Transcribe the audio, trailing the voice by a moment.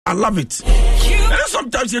I love it. And then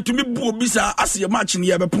sometimes you to me bisa as your match in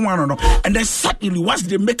the and then suddenly once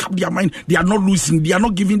they make up their mind, they are not losing, they are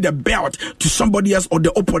not giving the belt to somebody else or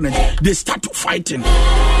the opponent. They start fighting.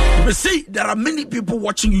 But see, there are many people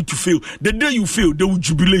watching you to fail. The day you fail, they will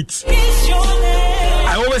jubilate.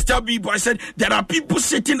 I always tell people, I said, there are people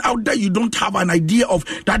sitting out there you don't have an idea of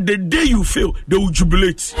that the day you fail, they will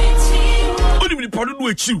jubilate. Only the problem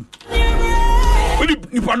with you. Only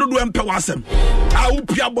the problem with empowasem. I will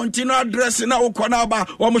be a bontino address in our corner.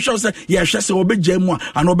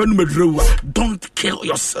 Don't kill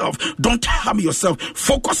yourself. Don't harm yourself.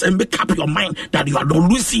 Focus and make up your mind that you are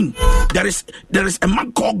not losing. There is a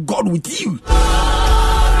man called God with you.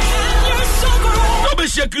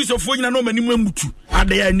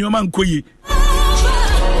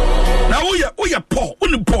 Now we are poor.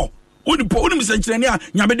 Only poor, only Senchania,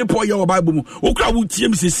 Yamede poor your Bible. Okra would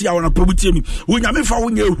team see our probability. When Yamefa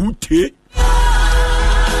win your hoot.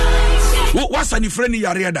 What's any friend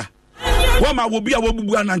Yariada? Wama will be a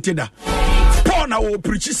wobu and anteda. Poor now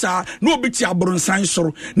preaches no bitty abron science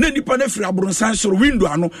or Nenny Panefri abron science or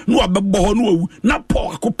window, no ababo, no, not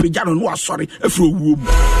poor copijano, no, sorry, a few womb.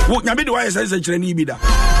 What Yamede wise as a Chenibida.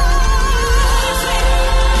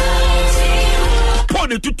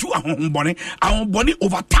 The two bonnie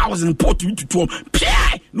over 1,000 port to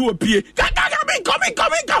Pierre, no appear. Coming.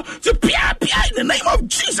 So Pierre, in the name of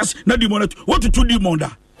Jesus. Now demon, what to do demon?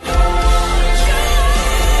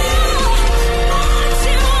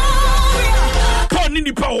 Paul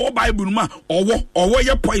Nini Power Bible ma or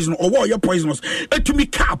your poison or your poisonous. To me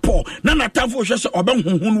car Paul. None time for just or ben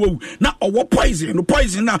now or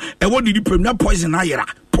poison now. And what did you put now poison Ira?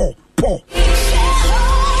 Paul.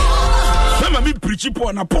 Let me preach Paul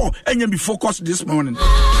and Paul and you be focused this morning.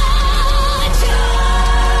 Paul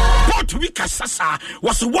to be Kasasa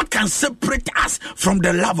was what can separate us from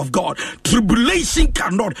the love of God. Tribulation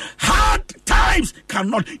cannot, hard times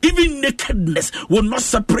cannot, even nakedness will not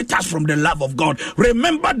separate us from the love of God.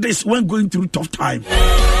 Remember this when going through tough times.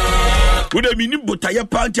 Would I mean Botaya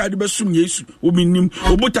party at the Besum Yesu? Wominim,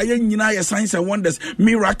 Obotaya Nina, signs and wonders,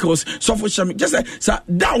 miracles, software. Just say,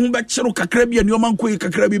 down back Cheroka Krabi and Yoman Kwe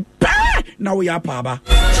Kakrabi. Now we are Paba.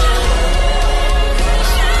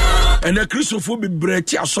 And the Christopher bread,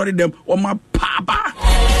 sorry them, or my Papa.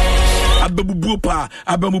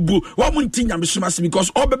 Ababu, one thing I'm assuming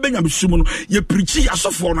because all baby I'm assuming you preach as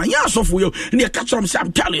of for you, and you catch them.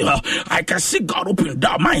 I'm telling her, I can see God open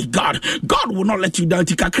down. My God will not let you down.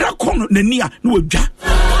 Take a crack on the near no ja.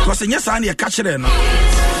 Because yes, I need a catcher.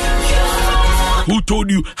 Who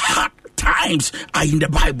told you hard times are in the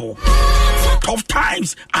Bible? Tough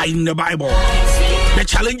times are in the Bible. The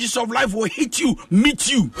challenges of life will hit you, meet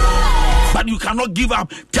you. But you cannot give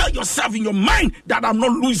up. Tell yourself in your mind that I'm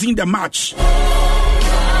not losing the match.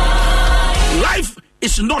 Life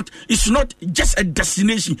is not just a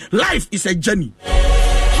destination. Life is a journey.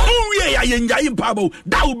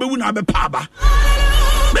 That will be when I be paba.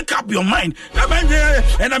 Make up your mind.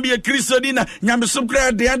 And I be a Christian.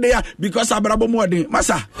 Because I'm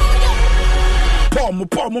Masa. Paul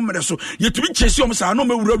so yet we chase you say no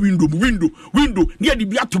me window near the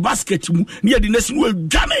bia to basket near the next no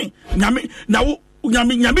dwane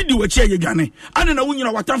nyame di wachi ye dwane and na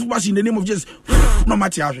wunyina watanfo bas in the name of Jesus no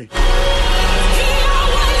matter ahwe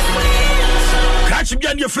catch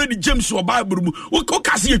bia ne Fred James or Bible mu o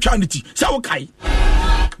kase ye twanity say wo kai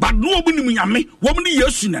but no obu ni nyame wo mu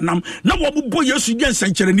Yesu nanam na wo bo Yesu gen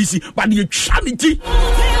sanchere nisi but ye twanity.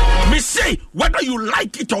 Me say, whether you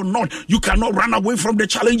like it or not, you cannot run away from the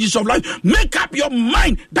challenges of life. Make up your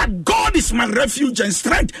mind that God is my refuge and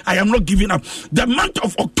strength. I am not giving up. The month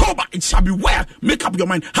of October, it shall be well. Make up your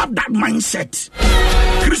mind. Have that mindset.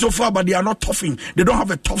 Christopher, but they are not toughing. They don't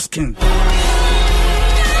have a tough skin.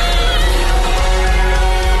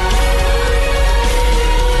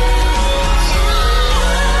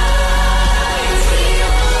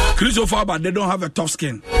 Christopher, but they don't have a tough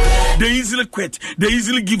skin. They easily quit. They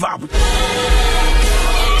easily give up.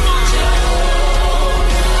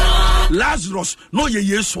 Lazarus, no ye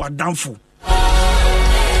Yesu are downfall.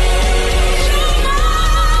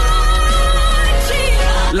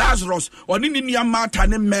 Lazarus, or Nini Mata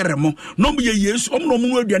ne Meremo, no me Yesu, no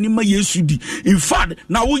more than Nima Yesu di. In fact,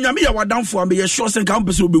 now when Yamia were downfall, and be a short and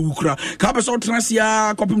campus will be Wukra, Campus or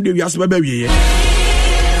Transia, Copum de Yas Baby.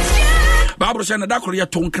 Bible said that Korea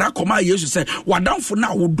ton crack on my Jesus said, what down for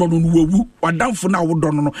now would don't what down for now would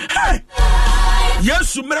don't know. Hey,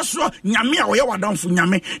 yes, Meso, Yamia, or down for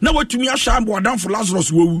Yame. Now what to me, I shall go down for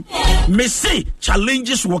Lazarus. May say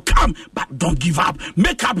challenges will come, but don't give up.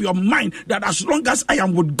 Make up your mind that as long as I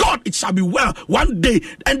am with God, it shall be well one day,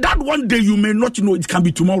 and that one day you may not know it can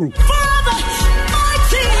be tomorrow. Father,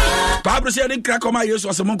 Bible say den crackoma Yesu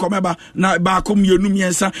asem nkomeba na ba kom yenu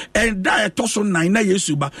miensa and da etoso 9 na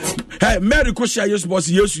Yesu ba. Hey, Mary ko share Yesu boss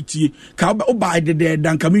Yesu tie. Ka oba de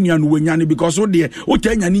dan kamenya no wanya because wo de wo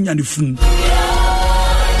tanya ni nya ne fun.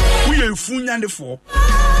 Wo ye fun nya ne for.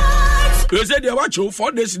 You say they watch you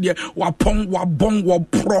 4 days there wa pon wa bon wa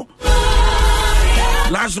pro.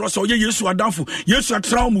 Lazarus or Yesu adamfo Yesu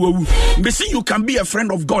atraum wu. Me see you can be a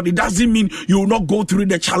friend of God. It doesn't mean you will not go through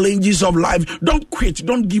the challenges of life. Don't quit,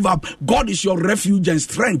 don't give up. God is your refuge and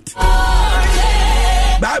strength.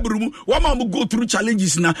 Bible woman go through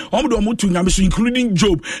challenges na omo to nyame so including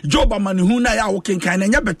Job amani hu na ya wo kenkan na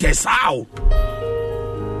nya betesa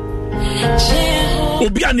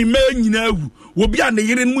obi ani ma nyina hu obi ani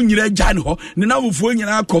yire mu nyina gya ne ho ne na wofuo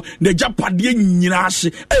nyina akọ na japade nyina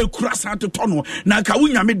ase ekura san to no na ka wo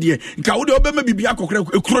nyame de ka wo de obema bibia akokra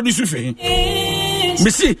ekuro di sufe. Me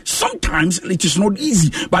see, sometimes it is not easy,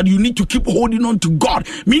 but you need to keep holding on to God.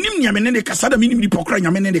 Minim nyame ne kasa da minim di pokra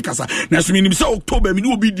nyame ne kasa. Na so minim say October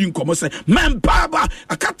minim obi di nkomo say man baba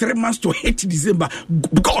aka 3 months to hit December.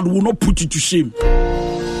 God will not put you to shame.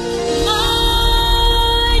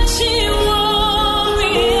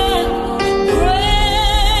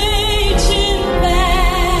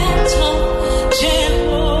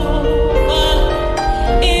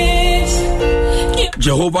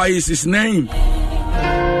 Jehovah is his name.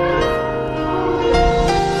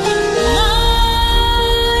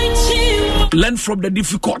 Learn from the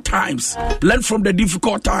difficult times. Learn from the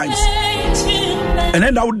difficult times. And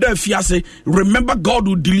then I would dare say, remember God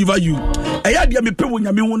will deliver you.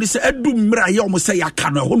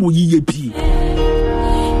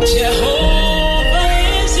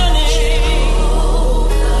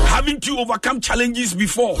 Haven't you overcome challenges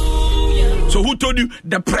before? So who told you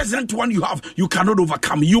the present one you have, you cannot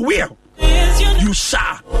overcome? You will. You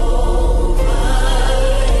shall.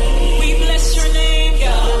 We bless your name,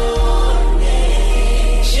 God.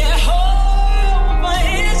 Jehovah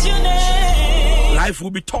is your name. Life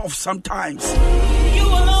will be tough sometimes. You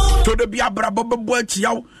alone. To the be abrababo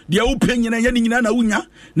tiaw, the opinion and yenina na unya,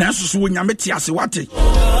 na so nyame ti ase wate.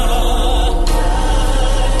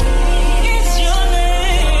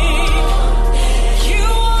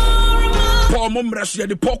 Momrasya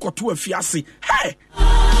de poko to a fiasi. Hey,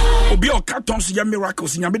 obi o cartons ya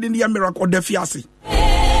miracles, nyame de ya miracle de fiasi.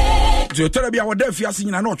 So tell me our de fiasi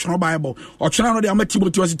in an optional Bible. Or channel de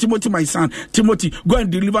Timothy was Timothy, my son. Timothy, go and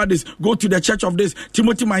deliver this. Go to the church of this.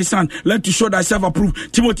 Timothy, my son, learn to show thyself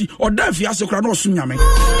approved. Timothy, or de fiasi crano sunyame.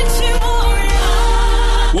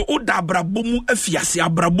 Wo oda brabomu efiasi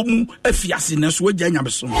abrabomu efiasi neso we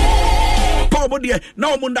janyabeso.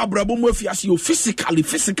 Now munda brabo mo fiase you physical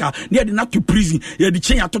near the not to prison you the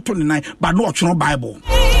change atoto ne nine but no ochno Bible.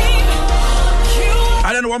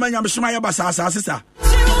 I don't know woman yam smaya basa sister.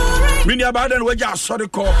 Mini abadan we ja sorry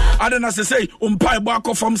call I don't say umpa ebo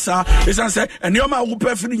akofom sa esan say enioma wo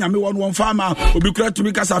perfect nyame won farmer obi kura to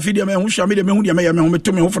be kasa fidi me hu hwa me de me hu de me hu me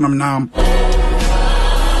to me hu fonam nam.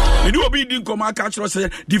 You do be din come catch us say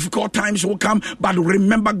difficult times will come but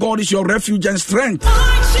remember God is your refuge and strength.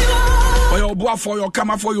 Or your boy for your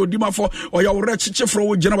kama for your dima for or your rich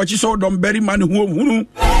for generation so don't bury man who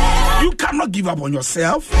you cannot give up on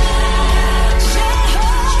yourself.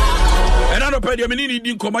 And I don't pay the mini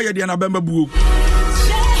didn't come here the Anabamba boo.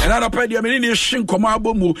 And I don't pay the mini shin come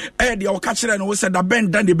abomu the or catcher and who said the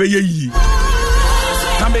bend down the bay.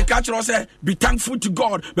 Can be catch us be thankful to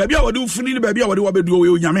God. Baby I will do free baby I will do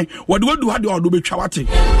yame. What do you do be chawati?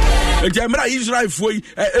 Ejemra Israel foi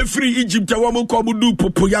free Egypt wo mo ko do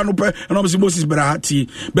popoya no pe na Moses brati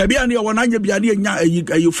baby ani wo na nya bia ne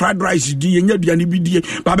nya fried rice di nya bia ne bi die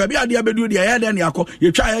ba baby ade abedu de ya de ne akọ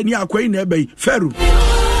ye twa ya ni akọ na ebe feru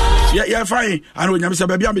yeah fine I know nyam say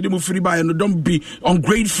baby am de mo free by no don't be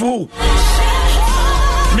ungrateful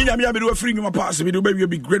me nyam ya be do free my pass me do baby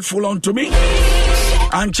be grateful unto me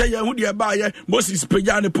and che ya hu de ba ye Moses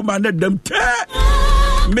peja ne puma na dem te.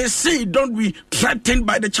 May say, don't be threatened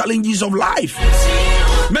by the challenges of life.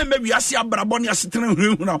 Maybe I see a brabonia sitting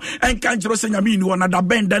now and can't just say, I mean, you another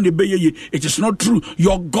bend and the it is not true.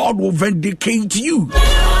 Your God will vindicate you.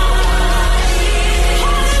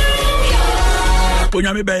 But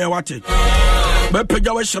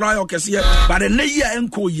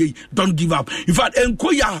don't give up. In fact,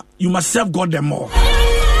 you must serve God the more.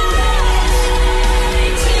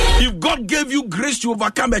 If God gave you grace to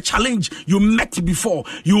overcome a challenge you met before,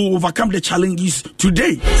 you will overcome the challenges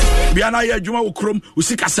today. Biana ya juma ukrom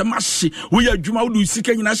usika semashi we ya juma udu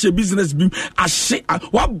usika nyina she business bim ashe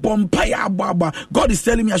wa bompa ya baba. God is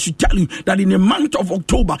telling me I should tell you that in the month of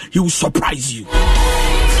October he will surprise you.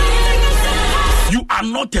 You are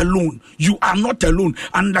not alone. You are not alone.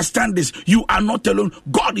 Understand this. You are not alone.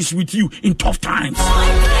 God is with you in tough times.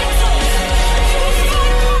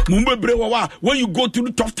 When you go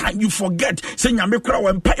through tough time, you forget. Say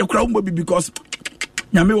because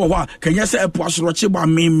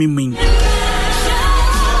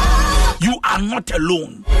you are not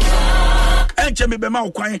alone.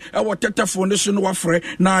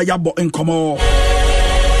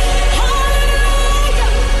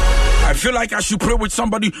 I feel like I should pray with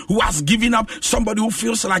somebody who has given up, somebody who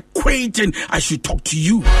feels like quitting. I should talk to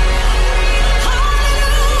you.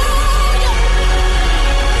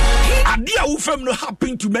 Idea not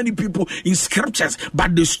happened to many people in scriptures,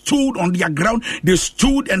 but they stood on their ground, they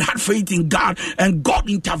stood and had faith in God, and God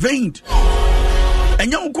intervened.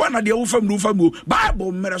 And young Kwana, the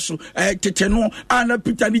Bible, Meraso, Teteno, and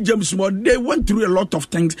Peter and James, they went through a lot of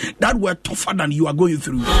things that were tougher than you are going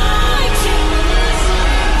through.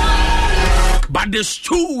 But they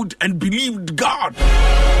stood and believed God.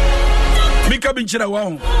 Mika binchira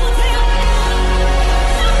wao.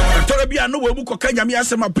 Tore bia no we buko kanya mi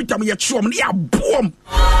asema Peter me yetchom ne abom.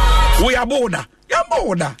 We aboda. Ya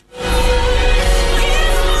boda.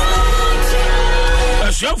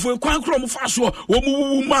 Asiafo kwan kro mo faso wo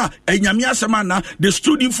mu ma enyame asema na they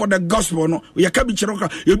stood in for the gospel no. We ka binchira ka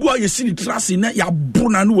ebu ayesi ni trase na ya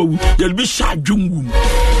bona no wawu. Ya bi sha dwungum.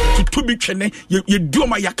 To be chene ye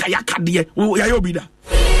dioma yaka de ya yobida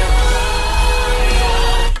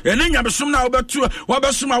ene nyamesum na obetu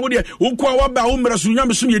wabesum awo de wonko waba wo mraso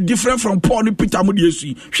nyamesum ye different from Paul and Peter mo de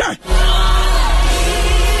esu hwe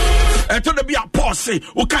eto de bia Paul say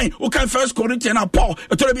o kan 1 Corinthians na Paul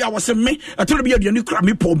eto de bia wo se me eto de bia de ni kura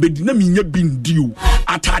me Paul bedi na me nya bindi o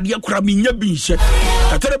atade kura me nya bi hye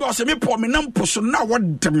eto de bia wo se me Paul me na mposo na wo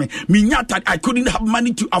de me nya atade I couldn't have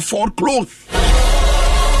money to afford clothes.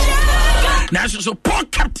 Now, so Paul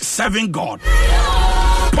kept serving God.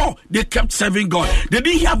 Paul, they kept serving God. They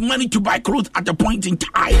didn't have money to buy clothes at a point in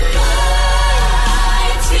time.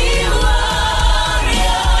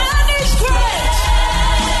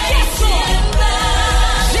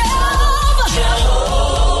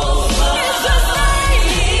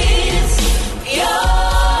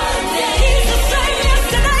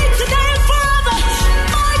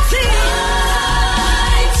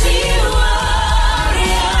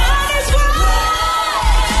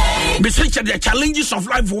 The challenges of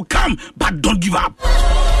life will come, but don't give up.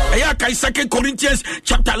 2 Corinthians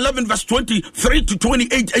chapter 11 verse 23 to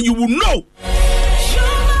 28, and you will know.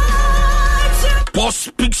 Paul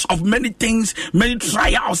speaks of many things, many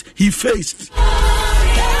trials he faced. 2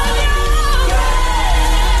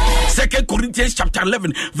 Corinthians chapter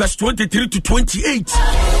 11 verse 23 to 28.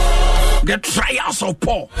 The trials of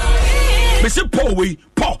Paul. They say Paul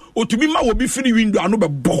o to me ma will be free window anu be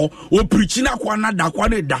bo o preaching akwa na da kwa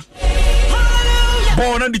na da.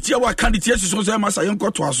 Born and the tear what can the tears so say masa yon ko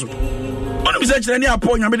to aso. Onu bi say kire ni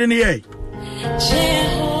Paul nyame de ne ye.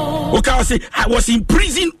 Okay, I say I was in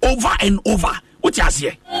prison over and over. What you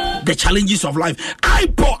say? The challenges of life. I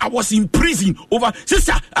was in prison over.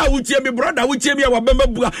 Sister, I would tell me brother, I would tell me our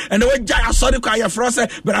bamba and the way I saw the cry for say,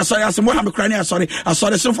 but I saw you some more crying. I saw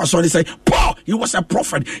the so far sorry say Paul, he was a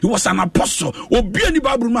prophet, he was an apostle. Or be any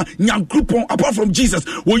Bible man, young group apart from Jesus.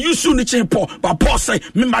 Will you soon change Paul? But Paul say,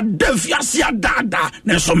 me my devia dada,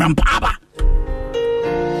 neso mempaba.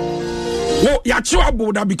 Oh, ya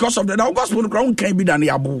because of the gospel ground can't be done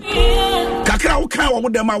yabu. Kakra uka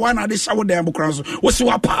with them one this shower them cross. What's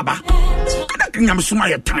your papa?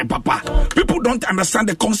 Papa. People don't understand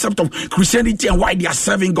the concept of Christianity and why they are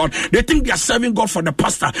serving God. They think they are serving God for the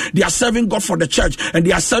pastor, they are serving God for the church, and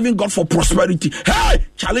they are serving God for prosperity. Hey,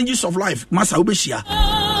 challenges of life. Masa ubeshia.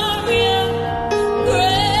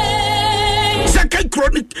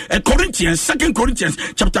 2 Corinthians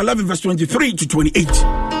chapter 11 verse 23 to 28.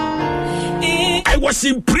 I was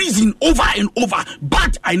in prison over and over,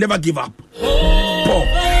 but I never give up.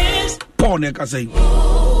 Paul neka say.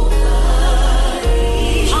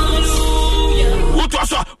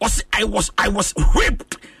 I was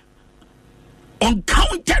whipped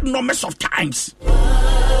uncounted numbers of times.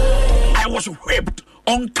 I was whipped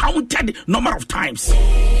uncounted number of times.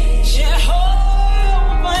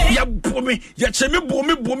 Ya bomi, ya cheme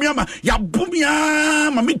bomi ama, ya bomi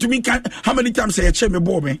ama. Me to me can how many times say ya cheme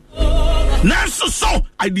bomi? Now so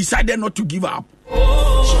I decided not to give up.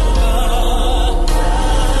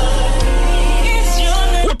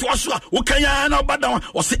 What was okay na bad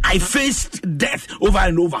or say I faced death over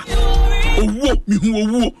and over.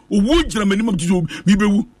 Owo jina minimum to mi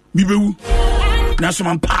bewu. Na so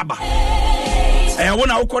man paba.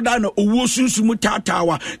 wona wokoda na owo sunsumu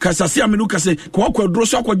tatawa kasase amenu kase ko akwadro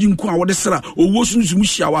so akwaji nku a wode sra owo sunsumu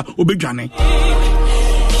hyiawa obedwane.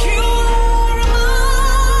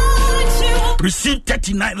 Received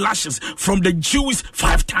 39 lashes from the Jews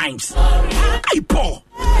 5 times. I Paul,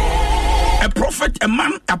 a prophet, a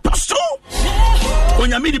man, apostle.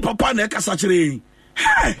 Onyamidi papa na kasachire.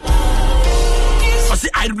 Hey.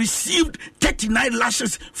 I received 39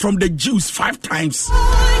 lashes from the Jews 5 times.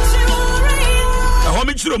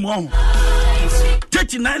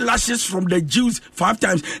 39 lashes from the Jews 5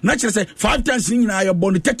 times. Not just say 5 times in I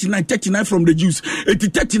born 39 from the Jews.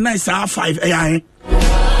 39 are 5.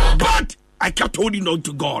 But I kept holding on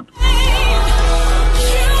to God.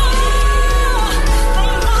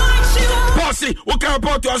 Paul say, okay,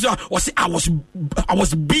 Paul to us, I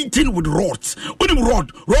was beaten with rods. Only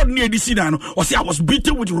rod near the scene. Or say I was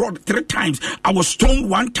beaten with rod 3 times. I was stoned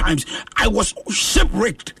 1 time. I was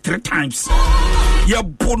shipwrecked 3 times. Yeah,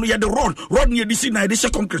 bone, yeah, the rod near the scene. The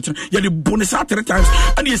second Christian, yeah, the bonus 3 times,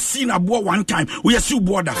 and you seen a boy 1 time. We are so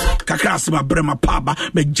border. Kakasma Brema Paba,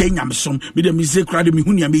 me Janyam son, me the music crowd, me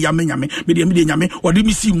Hunya, me Yame, me the Yame, or did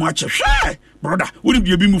me see much? Hey, brother, wouldn't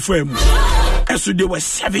be a bimu for him. And so they were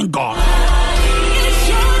serving God.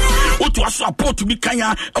 What was support to be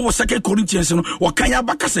Kanya? I was 2 Corinthians, or Kanya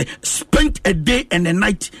Bakase spent a day and a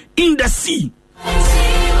night in the sea.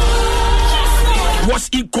 Was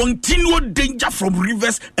in continual danger from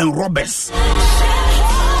rivers and robbers.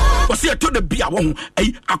 Was here to the beer one, a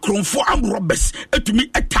cronfo and robbers, to me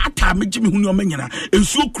a tata, me Jimmy Hunomena, and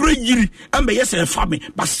so crazy, and may yes, a family,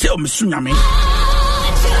 but still Missunami.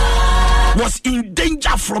 Was in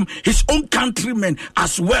danger from his own countrymen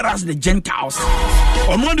as well as the Gentiles.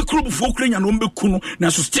 On one the group of Ukraine and Umbekuno, now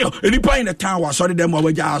so still, any pie in the town was sorry, them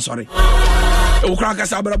over sorry.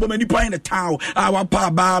 Ukrakasabra many pie in the town, our pa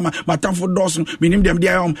bama, Matam for Dawson, we name them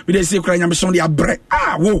their own, we say crying, I'm sorry, I break.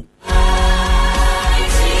 Ah, whoa.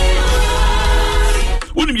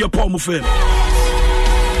 Wouldn't be a poem of fame.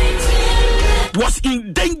 Was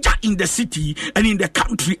in danger in the city and in the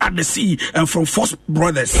country at the sea and from false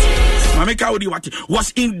brothers.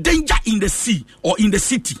 Was in danger in the sea or in the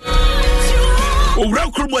city.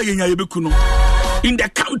 In the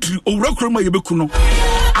country,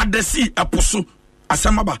 at the sea, apostle,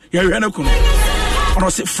 asamaba,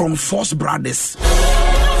 from false brothers.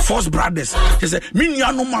 False brothers. He said,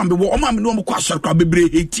 no man be war, man no be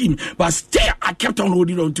 18, but still I kept on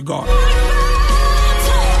holding on to God.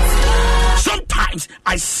 Sometimes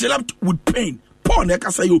I slept with pain. Paul, you know,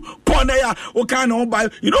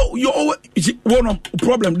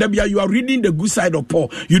 problem. You are reading the good side of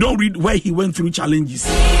Paul. You don't read where he went through challenges.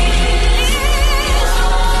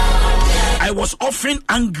 I was often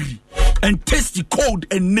angry and thirsty, cold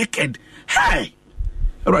and naked. Hey,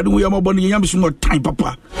 right, we are more time,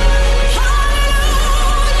 Papa.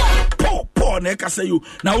 Paul, neka say you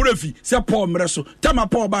now. Refi say Paul mreso. Tama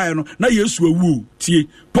Paul ba no na Yesu ewu tie.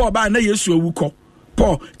 Paul ba na Yesu ewu ko.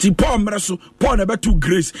 Paul mreso. Paul never too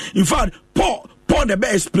grace. In fact, Paul never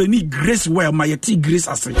explain grace well. My grace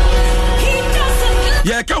ase.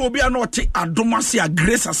 Yeah, can obi an oti adomase a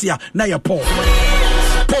grace ase na ye Paul.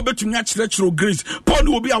 Paul betumi achirechiro grace. Paul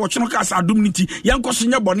no obi a wocheno ka asa adom niti. Yanko so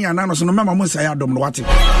nya bone anano so no mema mo nsa ya adom no wate.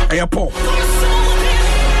 Eye Paul.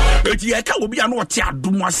 Eti ya ka obi an oti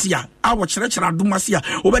adom ase a wochirechiro adom ase a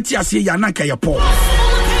obeti ase ya na ka ye Paul.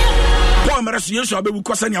 Paul meresu Yesu abewu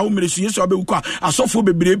ko sani a wo meresu Yesu abewu ko asofo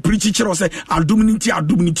bebre preach kire o se adom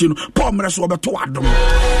niti no. Paul meresu obeto adom.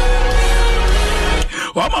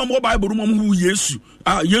 Wama mo Bible mo hu Yesu.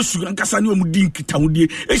 Yesu nkasa ne omu din kitahudie.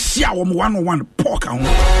 Ehia wo mo 101 Paul ka ho.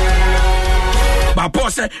 Ba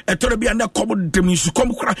Paul say etoro bia na komo dem nsu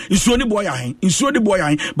kom kra nsu oni boy ahen. Nsu oni boy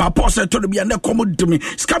ahen. Ba Paul say etoro bia na komo dem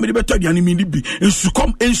ska me de beto aduane mi ni bi. Nsu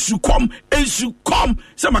kom.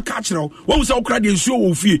 Say maka kire wo. Wo say okra de nsu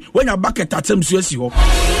wo fie. Wanya bucket atem nsu asi ho.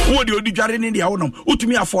 Wo de odi dware ne de ho nom.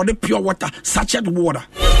 Utumi afford pure water, sachet water.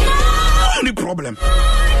 Only problem.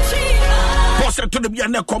 To the be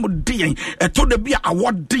a common day, to the be a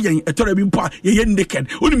what day, to the be naked.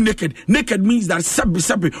 Only naked means that sabi,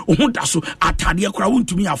 so atadia crowd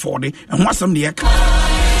to me afford it, and what's on the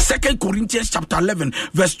 2 Corinthians chapter 11,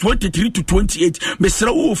 verse 23 to 28.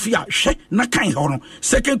 Mesra Ofia, she na kind hono.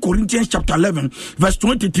 2 Corinthians chapter 11, verse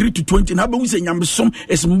 23 to 20. Now we say Yamsom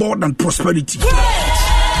is more than prosperity.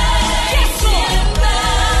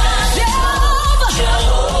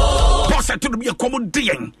 To be a common day,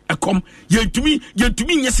 a come, yet to me,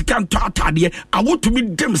 yes, you can't talk. I want to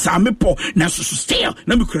meet them, Sammy Paul, now so stale,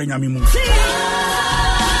 let me cry.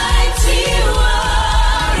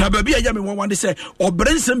 na baby aja me one say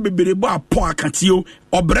obrensem beberebo apo akatio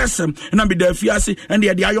obresem na me da fiase and the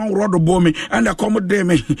ayon rod bo me and accommodate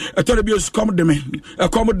me atore bi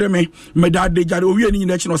accommodate me me da de jare owie ni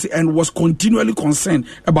nyina chi no say and was continually concerned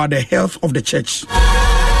about the health of the church.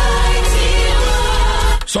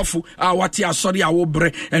 Sofu wati asori awo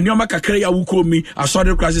bre enioma kakra ya wuko mi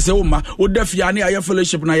asori krase se o ma o da fia ne aye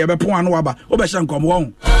fellowship na ye be pon anu aba o be hye nkom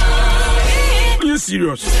won. Are you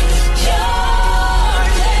serious?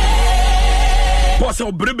 Boss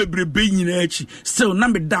o brebe nyina achi still na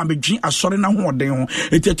me da me dwen asori na ho oden ho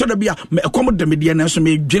eti da bia me ekom de me de na so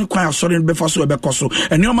me dwen kwan asori be fa so e be koso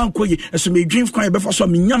enioma nkoyi so me dwen kwan e be fa so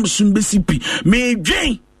me nyam so be sipi me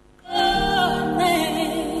dwen.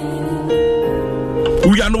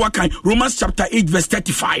 We are no what kind. Romans chapter 8 verse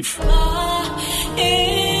 35. So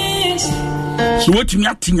what you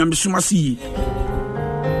think I'm suma see?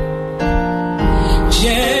 Jehovah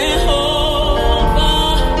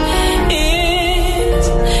is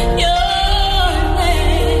your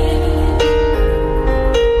name.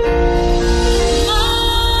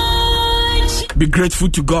 Be grateful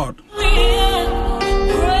to God.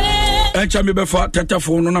 And chami befa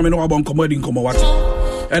tetafo no na me no abon komodi nkomo what.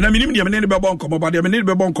 And I mean, you need to be born, but you need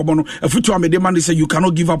to be born. If you tell me, the man say you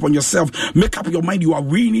cannot give up on yourself. Make up your mind. You are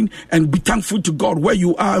winning, and be thankful to God where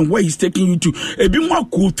you are and where He's taking you to. A bit more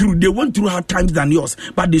go through. They went through hard times than yours,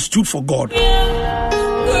 but they stood for God.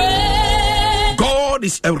 God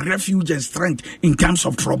is a refuge and strength in times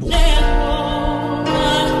of trouble.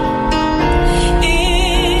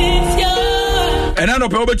 And I know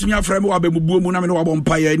probably to me a friend who have been moving on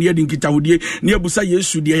empire near the Kitawudi, near Busa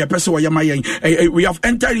Yesu, the person we have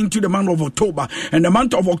entered into the month of October. And the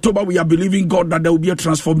month of October, we are believing God that there will be a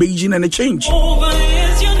transformation and a change. Now,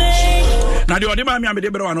 the other man, I'm a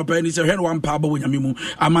debtor on open is a hand one power when you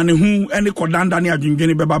a man who any Kodanda near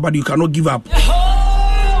Jimmy Baba, but you cannot give up.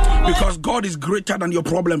 Because God is greater than your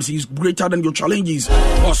problems, He is greater than your challenges.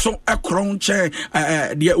 Also, a crown chair,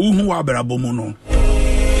 the Uhu Aberabomono.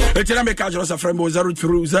 It's a make us a friend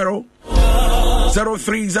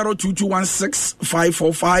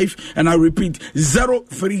 030-030-2216-545 and I repeat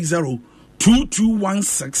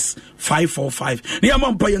 030-2216-545. Near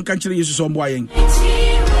Mampayan country is some buying.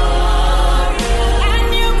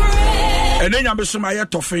 And then I'm some I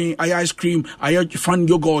toffee, I ice cream, I fun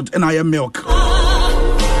yogurt, and I am milk.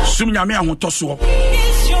 Soon I want to swap.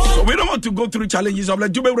 So we don't want to go through challenges of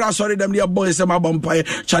like, sorry, them dear boys, my vampire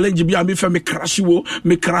challenge be me crash you.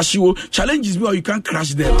 Challenges me or you can't crash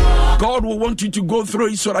them. God will want you to go through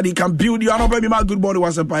it so that He can build you. I don't know my good body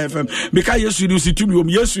was Empire FM. Because yes, you do see to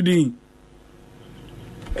me. Yes, you do.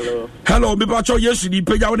 Hello, me pacho yes, you do.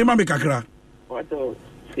 Pay your name, kakra. What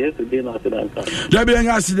yes, you do not. There be an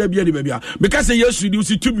answer, there be a baby. Because yes, you do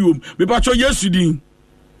see to me. Me pacho yes, you do.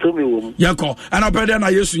 To me, Yanko, and I pay them.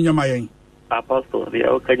 Yes, you know Apostle, they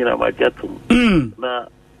are coming out my jatum. Now,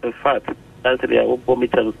 in fact, that's the open me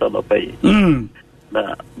to stand up.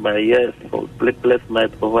 Now, my years for sleepless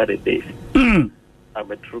nights over the days. I'm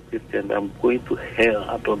a true Christian. I'm going to hell.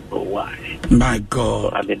 I don't know why. My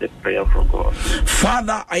God. So I need a prayer from God.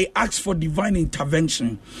 Father, I ask for divine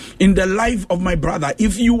intervention in the life of my brother.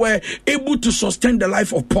 If you were able to sustain the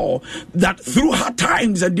life of Paul, that through hard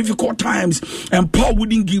times and difficult times, and Paul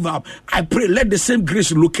wouldn't give up, I pray, let the same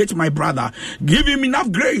grace locate my brother. Give him enough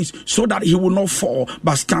grace so that he will not fall,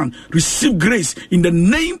 but stand. Receive grace in the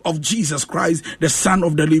name of Jesus Christ, the Son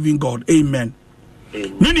of the living God. Amen.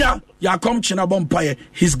 Minia, ya come Chinabompire.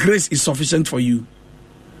 His grace is sufficient for you.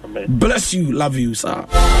 Amen. Bless you, love you, sir.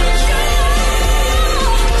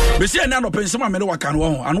 We say none of Pensama Medowa can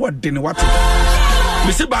one and what didn't what.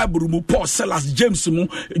 We say Bible mu Paul Silas James mu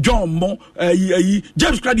John Mo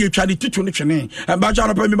James Claudia tried to teach on the name. And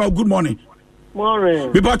Bajana Pemba, good morning.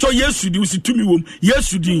 Morning. We patch yes you do see to me womb.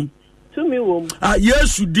 Yes you do. To me womb.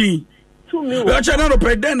 Yes you do. To me womb. Bajana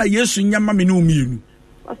Pedena yes you yama minu me.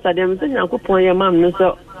 Pastor dem say Nyankopon ye mam no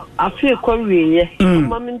so afi ekwawie ye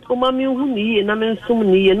mami hu ni ye na me nsum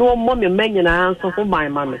ni ye no mo me manyina anso ho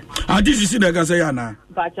ban ma me this is the gasa ya na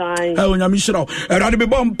bachai onyami shiraw erade be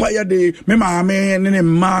bom pa ye de me maame ne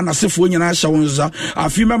ma na sefo nyina hya wonza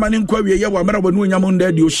afi mama ne nkwawie ye wa mera wonu onyam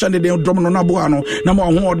nda de o hye ne de drom no na bo ano na mo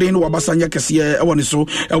ho odin no wabasanya kese e woni so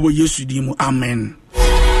e wo Yesu di mu amen.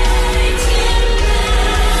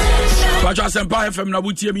 Asempa FM na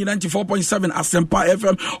butie mi 94.7 Asempa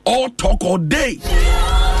FM all talk all day.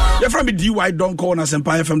 You from me DY don't call on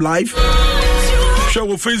Asempa FM live. Show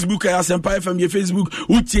on Facebook Asempa FM your Facebook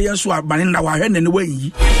utie enso abane na wa hwe ne way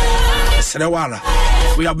yi. Serewala.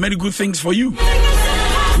 We have many good things for you.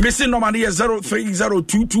 Missing number here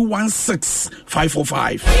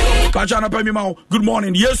 0302216545. Pachana Pemi Mau. Good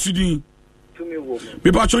morning. Yes you do. me wo.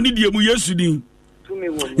 Me pa choni die mu Yesu din. To me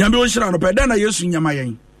wo. Nyame wo hira no pe da na Yesu nyama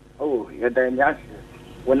yen. Oh, ya da nya.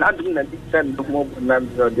 When I do na different no more na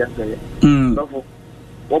do dia say. No.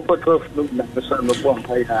 What about 12 no na person no bomb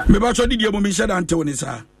fire. Me pa choni die mu me hira ante woni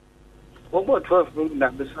sa. What about 12 no na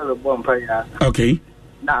person no bomb fire. Okay.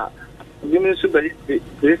 Now, you mean so very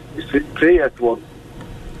prayer to work.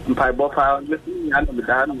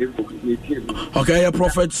 Okay,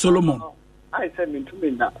 Prophet Solomon. I said, me to me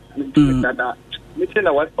that. Me tell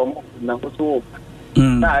you what from now so.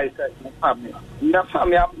 I said, family. Na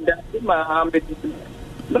family am that my am the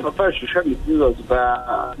first show me Jesus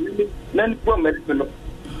but then woman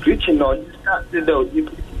preaching on the you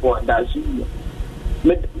for that you.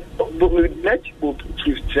 Me let you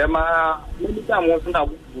preach Chema. Me time was na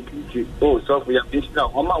preach. Oh, so we are preaching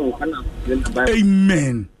now.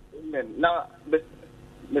 Amen. Now,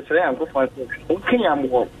 Mr. I'm going for okay. I'm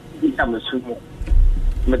walk. I'm a sumo.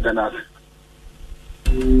 Medanas.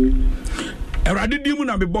 Erade dimu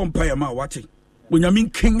na be bomb pa ma wate. Onyame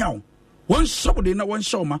Kenya. One show de na one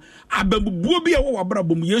show ma ababubuo bi a wo wabra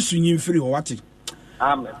bom Yesu nyimfiri ho wate.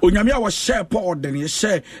 Amen. Onyame a wo share Paul den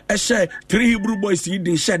share 3 Hebrew boys yi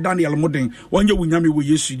den share Daniel moden. Wonye onyame wo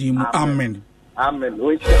Yesu dimu. Amen. Amen.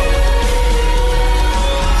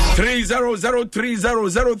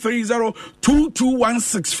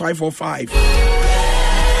 3003003022165545.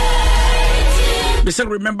 They said,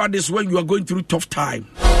 remember this when you are going through tough time.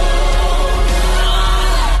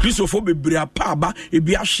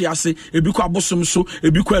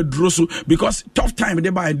 Because tough time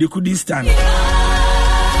they couldn't stand.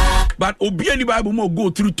 But Obiani Bible more go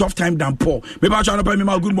through tough time than Paul. Maybe I try to pay me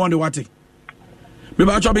my good morning. What?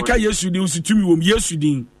 Maybe I try to because yes you did to me yes you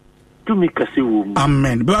did. To me kasi wo.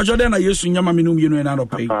 Amen. But I na Yesu nyama minum yenu ena no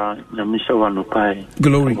pay. Na me sha wano pai.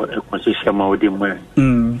 Glory. Conscious ma odi mo.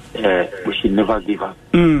 We should never give up.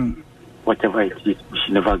 Whatever it is, we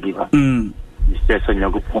should never give up. Mr.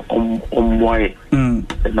 Sanyago omwae.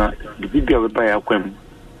 Na the bibia we buy akwem.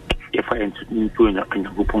 If I into na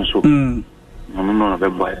kanyago ponso. No be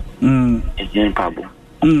boy. Ejen pabo.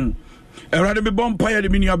 Erade be bonfire the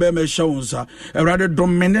minia be me shawunsa. Erade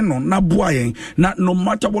domene no na boayen. Na no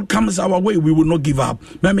matter what comes our way, we will not give up.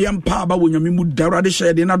 Me me yam pa ba wonyame mu da erade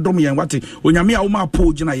share de na dom yen wate. Onyame a wo ma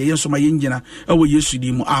po gina ye yenso ma yengina e wo Yesu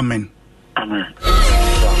di mu. Amen. Amen.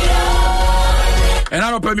 And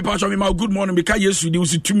I don't pay me pastor me my good morning because Yesu di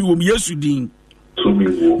usi tumi wo Yesu di.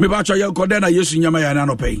 Me pastor ye ko na Yesu nyama ya na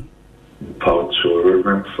no pay. Pastor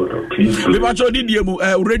Reverend Father, please. Me pastor di die mu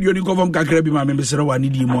radio ni confirm kakra bi ma me sere wa ni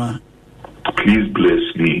di mu a. Please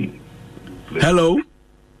bless me. Hello.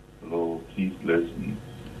 Hello, please bless me.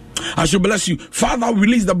 I should bless you. Father,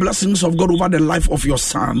 release the blessings of God over the life of your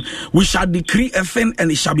son. We shall decree a thing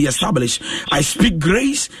and it shall be established. I speak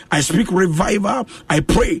grace. I speak revival. I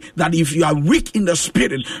pray that if you are weak in the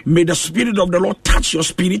spirit, may the spirit of the Lord touch your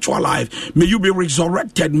spiritual life. May you be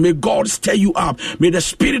resurrected. May God stir you up. May the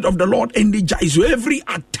spirit of the Lord energize you. Every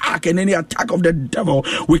attack and any attack of the devil,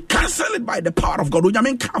 we cancel it by the power of God.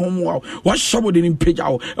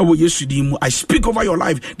 I speak over your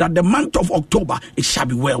life that the month of October, it shall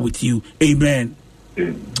be well with you. Amen.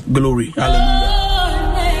 Glory. Hallelujah.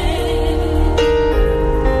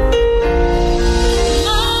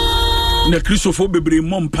 Ne Christopher bebre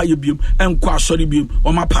mom paye biom enko asori biom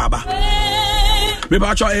o ma pa ba. Me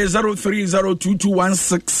ba cho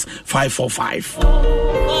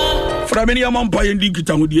 0302216545. Fra meni mom paye ndi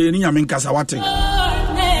kita hodie ni nyame nkasa wate.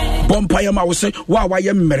 Bompaye ma wo se wa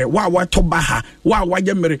ye mmere wa to baha wa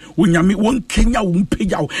ye mmere wo nyame won kenya wo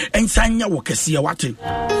mpegya wo ensanya wo kese wate.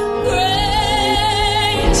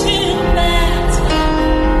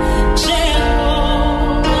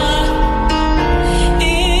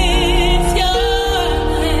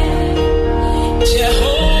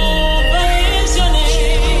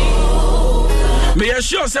 Me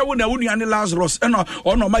sure say we na wunuane Lazarus eno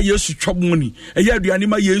ono ma Yesu twomoni eya aduane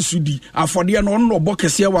ma Yesu di afode no ono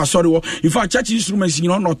bokese wa asore wo ifa church instruments ni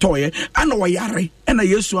ono toye ana wo yare ena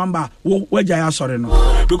Yesu amba wo wagya ya asore no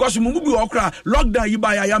because mumu bi okra lockdown yi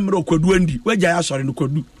ba ya mre kwadu andi wagya ya asore no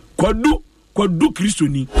kwadu Kristo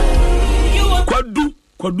ni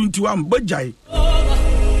kwadu nti wa mbajai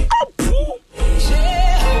apu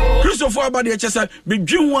Kristo for about the church me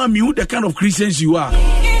dwin wa me who the kind of Christians you are.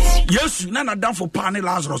 Yesu na done for pa ne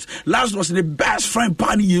Lazarus the best friend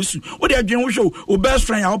pa ne Yesu wo de adwen wo hwe o best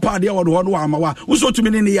friend ya wo pa de wo do ho ama wa wo so tumi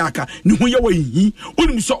ne yaka ne ho ye wa yi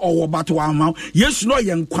onim so owo bato ama Yesu no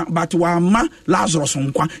ye nkwa bato ama Lazarus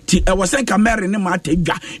nkwa ti e wo sen ka Mary ne ma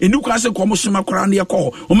tadwa eni kwa se ko mo soma kora ne ye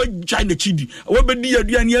ko o ma gya ne chidi wo be di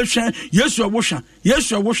aduane ehwe Yesu wo hwa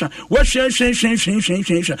wo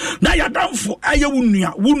hwen na ya danfo aye wo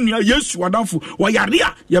nua Yesu wadanfo wo yare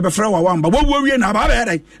a ye be frɛ wa wamba wo wie na ba be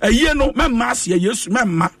dai aye no memma ase Yesu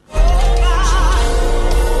memma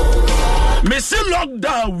Mesi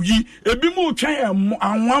lockdown yi ebi mu twen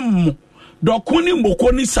anwam mo dokuni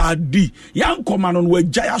mokoni sadi yankoma no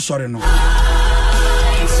wagya ya sɔre no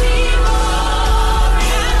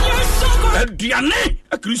aduane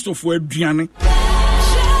Kristofo aduane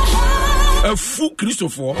afu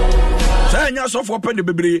Kristofo sa nya sofo pe de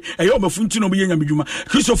bebre eyo mafunti no be nyamedwuma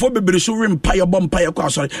Kristofo bebre so rempa ye bompa ye kwa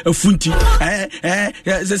sɔre afunti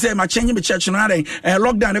se ma chenye be church no aren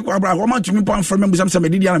lockdown e kwa bra ho man tumi pon from mbusam se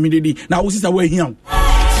medidi na medidi na wo sister we hian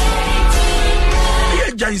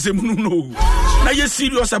ye janse munu no na ye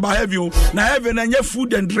serious about heaven na heaven na nye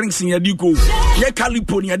food and drinks in yadiko ye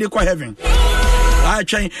calipo ni yadiko heaven I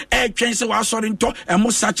train se wa sorry nto e mo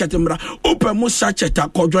sachet mra open mo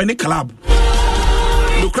sachet ko join the club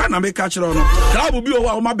lukra na me catch no club bi o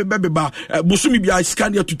wa o ma bebe ba bosumi bia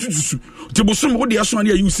scandia tututusu ti bosumi wo de aso na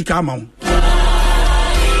ya use ka ma wo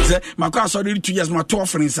ze makwa sorry 2 years ma to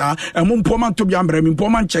offering sa e mo mpo man to bia mbra mi mpo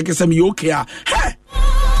man check se me okay a he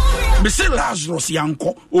be say Lazarus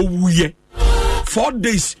yanko owuye 4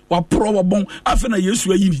 days wa pro wa bon afena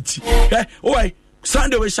Yesu ayiniti he oi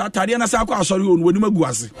Sunday we Saturday na sa kwa sorry on wani magu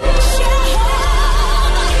ase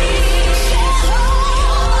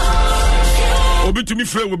obi to me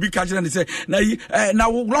frɛ obi catch and say na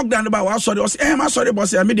lockdown ba wa sorry ma sorry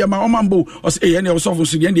boss e media ma o mambo o say e na so for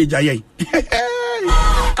sudia de jaye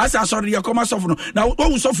asa sorry ya koma sofo no na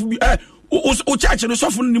wo sofo bi o church no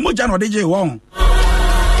sofo ni moja no de je won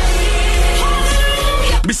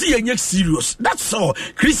be see you serious. That's all.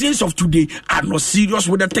 Christians of today are not serious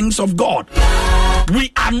with the things of God.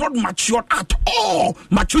 We are not mature at all.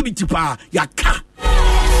 Maturity pa yaka.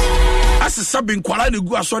 As a sabin kwala ne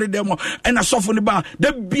go sorry demo and a soften the bar.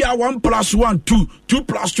 There be a 1 + 1 2, 2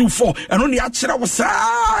 + 2 4, and only actually was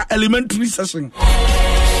elementary session.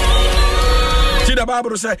 See the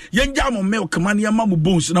Bible say, "Young jam milk man ya mamu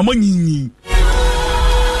bones na money."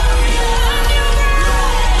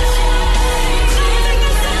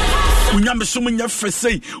 Unyambe sumunya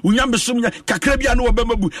fese unyambe sumunya kakra bia no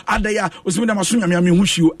obemabu adaya osimi na maso nyame ame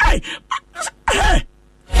hushiu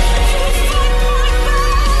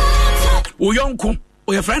oyonko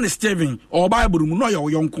oye friend Steven o Bible mu no ye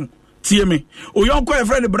oyonko tie me oyonko ye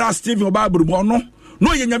friend bra Steven o Bible mu ono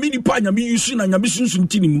no ye nyame nipa nyame yusu na nyame sunsun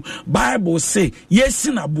tini mu Bible say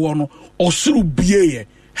yesi na bo no osuru bie ye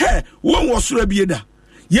won osuru bie da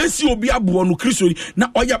yesi obi abo no Kristo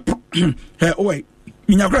na oye oye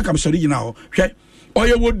minyakura kam sori gina ho hwe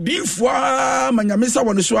oye wodifo manyamesa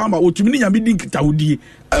wonu so ama otumi ni nyame din kitawudie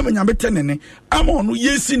amanyame tenene ama onu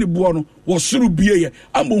yesi ni bo no wo suru bieye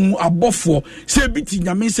ama hu abofo se biti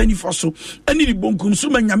nyame sani foso ani di bonkum so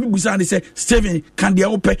manyame busa ne se Steven kan de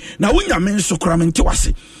ope na wo nyame nso kramenti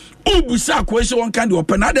wase obusa ko ese won kan de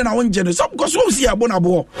ope na de na won je no so because wo si abo na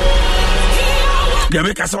bo de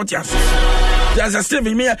make us out yes there's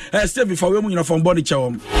Steven me Steven for we mu nyina from body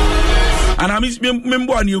chawom and I miss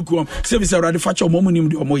member and you come service already facho momunim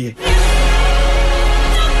de omoye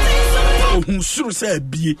ohun suru say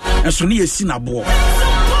bie enso ne yesi na bo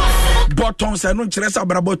bottom say no kire say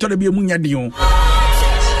abrabo to de bie mu nyade o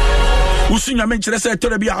usunya men kire say to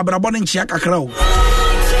de bie abrabo ne nchia kakra o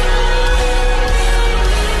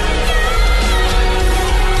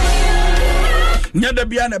nyada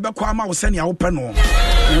bia na be kwa ma wo se ne wo pe no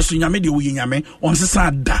enso nyame de wo nyame on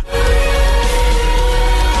sesa da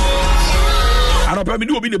anopa mi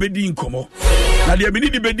ni obi ne bedi nkomo na de bi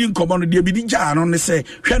ni bedi nkomo no de bi di ja no ne say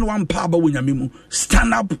hwe no wan pa ba wo nyame mu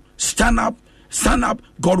stand up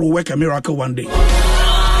God will work a miracle one day.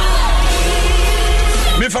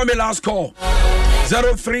 Me family last call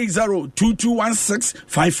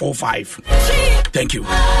 030-2216-545. Thank you.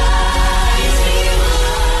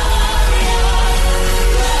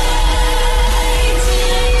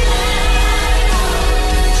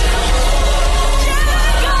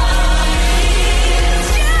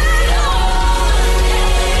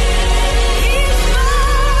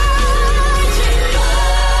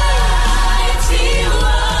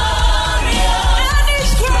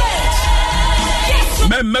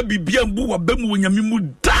 Bibia mbu wa bemu nyame mu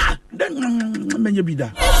da menye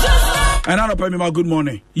bida and I pay me my good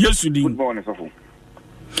morning. Yes, you did. Good morning, Sofo.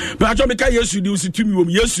 But I make yesu di usi tumi wom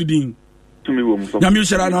yesu din. Tumi wom so. Nyame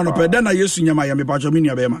shira na no pe den na yesu nyama ya me pa me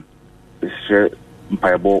nua be ma. She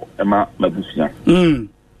mpaibo ema mabusia.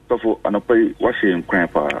 So anopai wa she nkran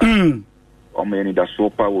pa. O me ni da so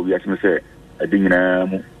pa wo wi asem se ade nyina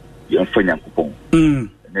mu ye mfa nyankopon.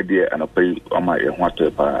 Ne de anopai ama ye ho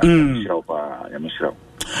ato pa. Shira pa ya me shira.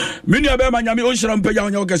 Many of them, Yami Ocean Paya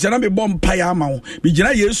on your Cassandra bomb Payamo,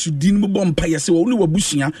 Bijana Yesu din bomb Paya, so only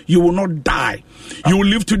Wabusia, you will not die. You will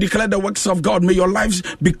live to declare the works of God. May your lives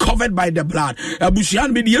be covered by the blood.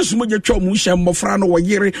 Abusian be Yesu Mojachomusha, Mofrano,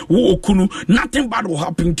 Wayere, Wokunu, nothing bad will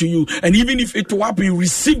happen to you. And even if it will happen, you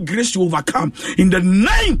receive grace to overcome. In the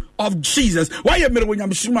name of Jesus. Why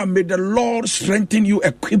may the Lord strengthen you,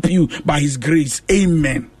 equip you by his grace.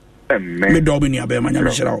 Amen. Amen.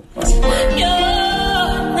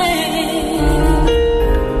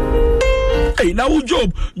 Hey, now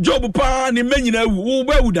Job pa ni menyina wu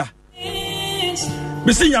bawuda.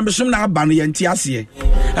 Me say nyambesom na aba no yenti ase.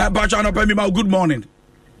 Ba cha no pa mi ma good morning.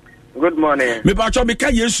 Good morning. Me ba cha me ka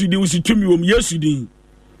Yesu di usi tumi wom Yesu din.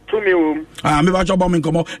 Tumi wom. Me ba cha ba me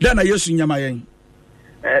komo. Then na Yesu nyama yen.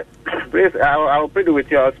 Please, I'll pray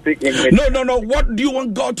with you. I'll speak English. No. What do you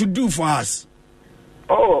want God to do for us?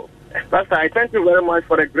 Oh, Pastor, I thank you very much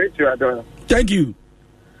for the grace you are doing. Thank you.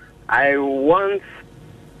 I want,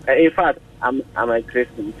 in fact, I'm a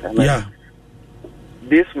Christian.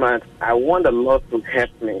 This month, I want the Lord to help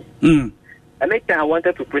me. Anytime I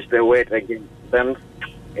wanted to preach the word again, then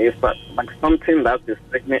it's like something that is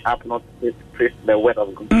taking me up not to preach the word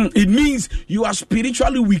of God. It means you are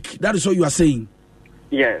spiritually weak. That is what you are saying.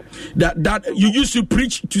 Yes. That you used to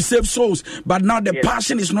preach to save souls, but now the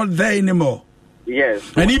passion is not there anymore. Yes.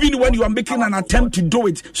 And even when you are making an attempt to do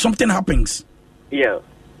it, something happens. Yes.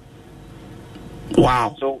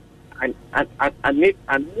 Wow. So I need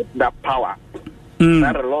that power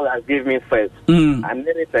that the Lord has given me first. I need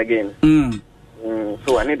it again.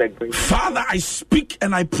 So I need the grace. Father, I speak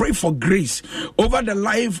and I pray for grace over the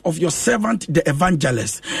life of your servant, the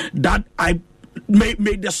evangelist, that May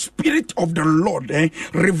the Spirit of the Lord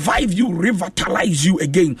revive you, revitalize you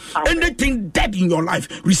again. Amen. Anything dead in your life,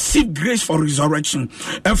 receive grace for resurrection.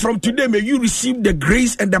 And from today, may you receive the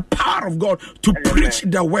grace and the power of God to preach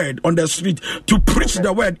the word on the street, to preach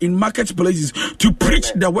the word in marketplaces, to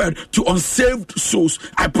preach the word to unsaved souls.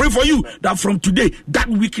 I pray for you that from today, that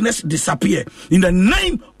weakness disappear. In the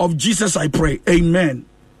name of Jesus, I pray. Amen.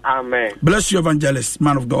 Amen. Bless you, evangelist,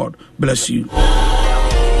 man of God. Bless you.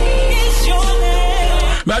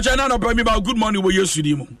 Bachana no pay me about good morning we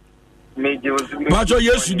yesudi mo. Me Bacho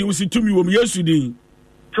yesudi we si tumi wo yesudi.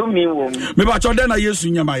 Tumi wo. Me bacho den na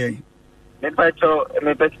yesu nyama yen. Me bacho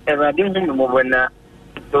Erade hu mo bona.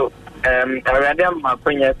 So Erade am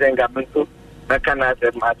akonya senga mento na kana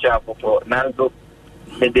se macho afofo na so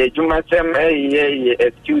me de juma sem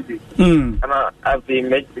excuse. Ana abi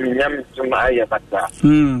me nyam juma aye bata.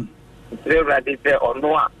 Erade se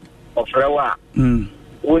ono a ofrewa.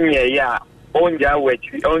 Unye ya Onya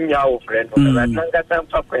friend,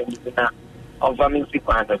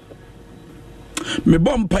 me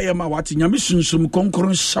bomb paya ma wati nyame sunsum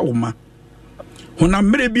konkron shawma hona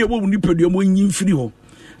mere bi ewo nipadua mo nyin firi ho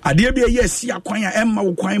ade bi ye si akwan a emma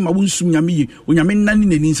wo kwan ma wo nsum nyame yi onyame nani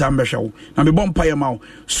nani nsa mbehwe wo na me bomb paya ma wo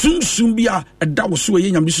sunsum bi a eda wo so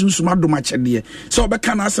ye nyame sunsum adoma chede se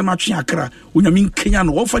obeka na asem atwe akra onyame nkenya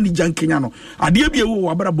no wo fa ni jan kenya no ade bi ewo wo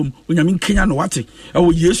abrabom onyame nkenya no wate e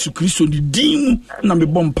wo Yesu Kristo ni din na me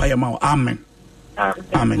bomb paya ma wo amen.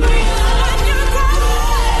 Amen.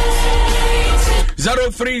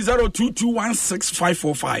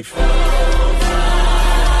 0302216545.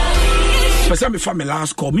 Person me family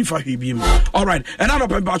last call me for him. All right, and I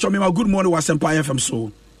don't about me. Good morning, was Empire FM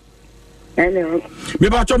so. Hello. Me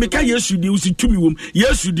about me can Yesu di usi tumi wom.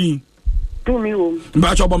 Yesu di. Tumi wom.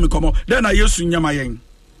 About you me come on. Then I Yesu nyama yen.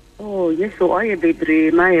 Oh, Yesu oye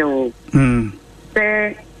bebre mayo.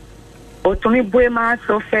 Te o tumi boy ma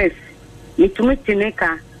so first. Me tumi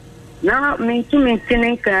tineka. Na me tumi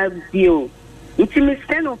tineka bio. Intimi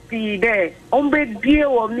stand of the there. Ombe bie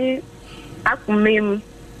wo mi akumem.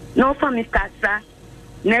 No fa mi kasa.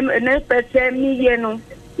 Ne pese mi ye no.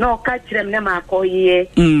 No ka kirem ne makoye.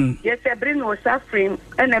 Yes ebri no suffering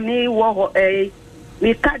and me wo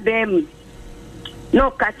mi ka dem.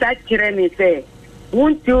 No kasa kirem me say,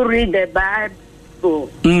 won't you read the Bible?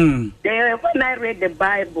 When I read the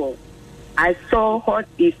Bible, I saw what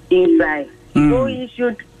is inside. So you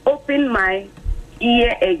should open my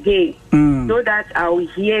ear again so that I'll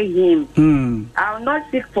hear him. I'll not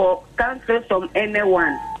seek for counsel from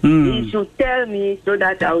anyone. He should tell me so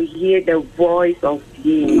that I'll hear the voice of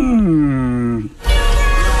him.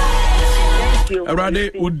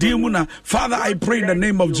 Father, I pray in the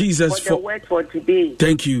name of Jesus for the word for today.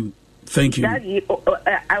 Thank you. Thank you. That you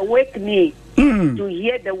awake me to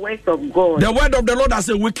hear the words of God. The word of the Lord has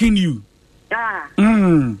awakened you.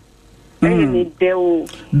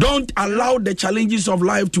 Don't allow the challenges of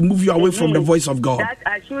life to move you away from the voice of God. That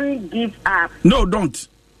I shouldn't give up. No, don't.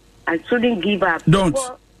 I shouldn't give up. Don't.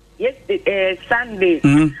 Yesterday, Sunday,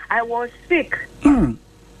 I was sick.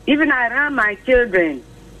 Even I ran my children.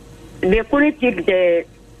 They couldn't take the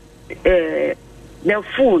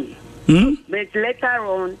food. But later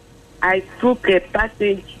on, I took a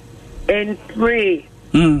passage and pray.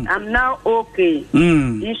 I'm now okay.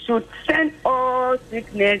 You should send all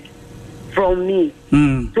sickness from me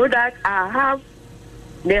so that I have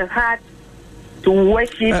the heart to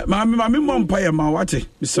worship. Mami mompaya mawate.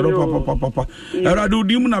 Misero papa. Eradu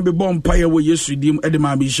dimu na be bompaya wo Yesu dim ede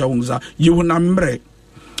ma bi shawunza. Yehu na mbre.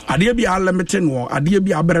 Adeɛ bi alemete no, adeɛ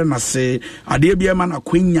bi abrɛ na se, adeɛ bi ema na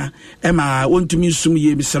kwenya, ema wontumi sum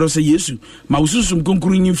ye bi sero se Yesu. Ma ususum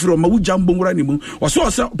konkuru nyimfiro, ma wugya mbongura ne mu. Wɔso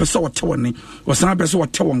pese wɔte wone, wɔsan pese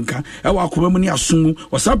wɔte wonka, ɛwɔ akoma mu ne asom,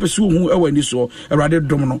 wɔsan pese wo hu ɛwɔ ani so. Awurade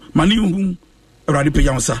dom no, ma ne hu. Awurade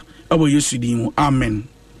peyansa, ɛwɔ Yesu din mu. Amen.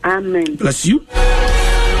 Amen. Bless you.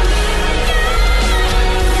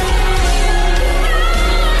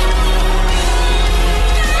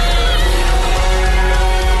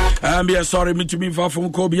 I'm sorry, me to me far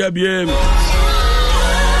from Kobe.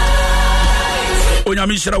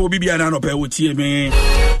 Onyamishra will be an anope with me.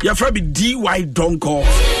 Your friend DY Donko.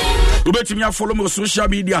 You better me follow me on social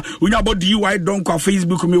media. We about DY Donko,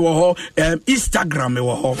 Facebook me wo Instagram me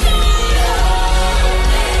wo.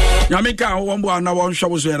 Yamika wombo na won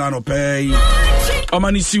show so na no pay.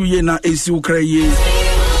 Omani si ye na esi ukraye.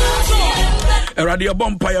 Radio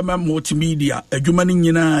Bompire Multimedia, a human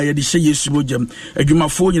nyina ye de hye Yesu bojam, a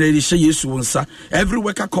humafo nyina ye de hye Yesu wonsa. Every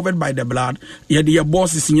worker covered by the blood, ye de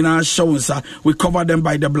bosses nyina shawonsa. We cover them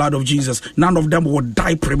by the blood of Jesus. None of them will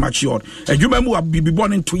die premature. A human who be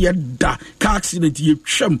born into ye da car accident ye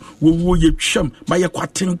twam, wo ye twam by ye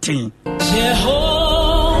kwatintin.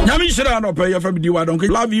 Nyami shira no pay from DY Donko.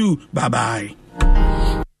 Love you. Bye bye.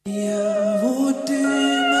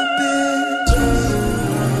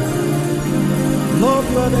 Lord,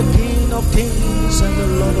 you are the King of Kings and the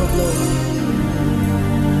Lord of Lords.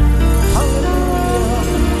 Hallelujah.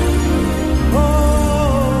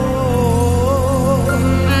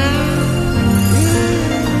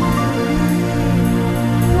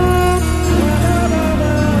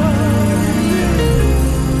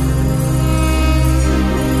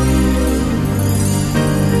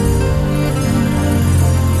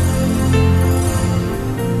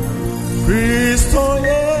 Cristo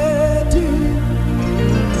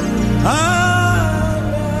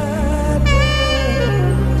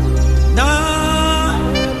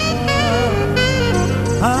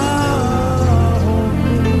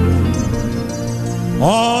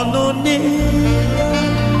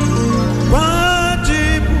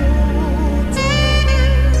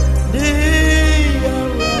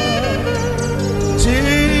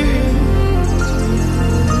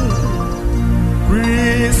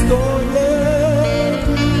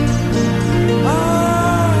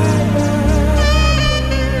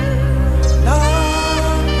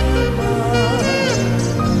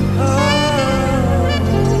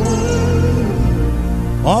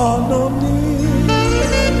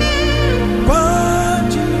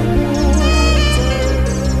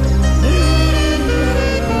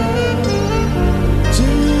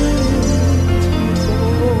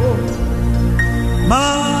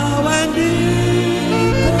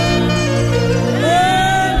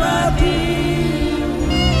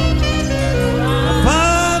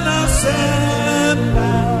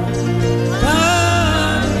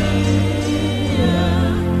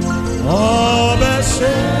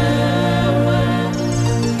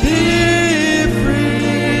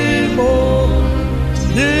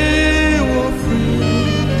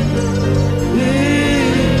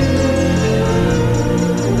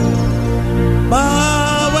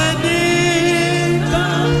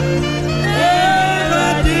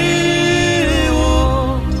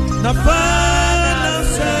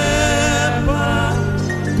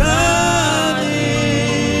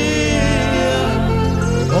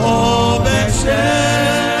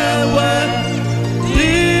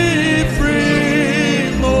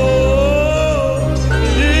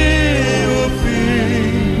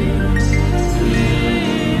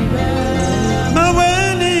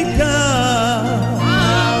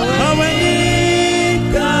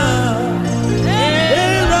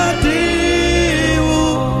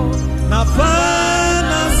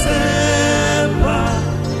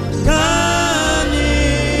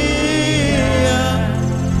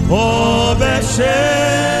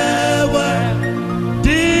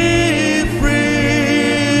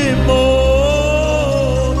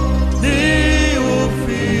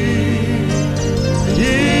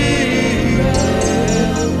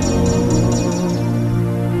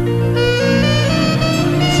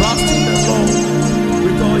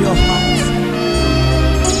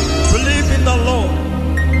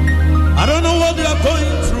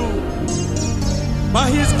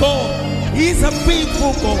a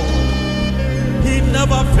faithful God. He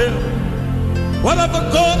never fails. Whatever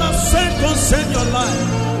God has said concerning your life,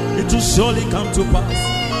 it will surely come to pass.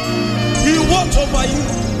 He watch over you.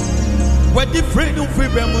 When the friend of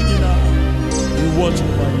Abraham, He watch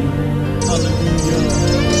over you. Hallelujah.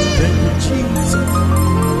 Thank you, Jesus.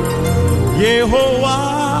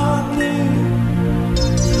 Yehovah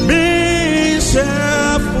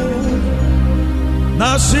Mishafu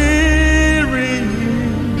Nasiri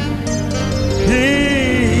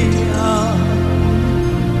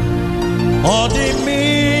Odi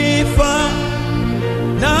mifa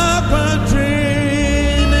na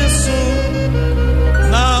padrinesu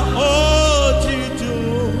na ojijo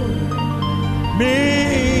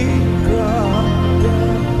mikra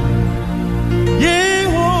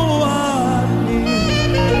Yehovah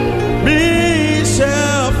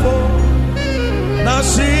Mishafo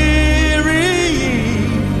Nasiri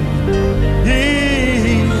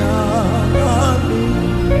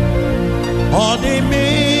Odi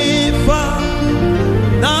mifa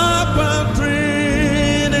na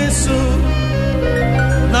padrinesu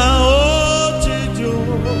na ojijo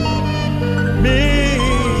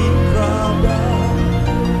mikrada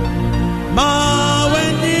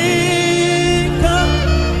mawenika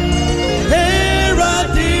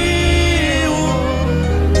heradiu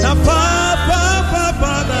na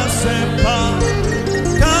papa na sempa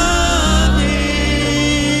kania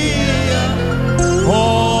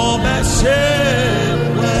omeshe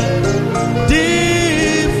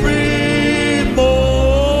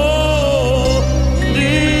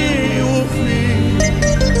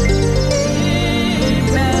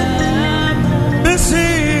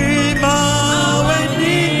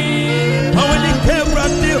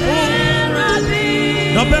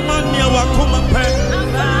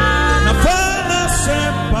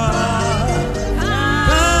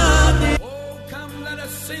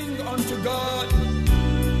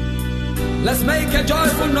Let's make a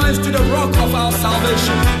joyful noise to the rock of our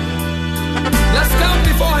salvation. Let's come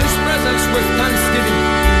before His presence with thanksgiving.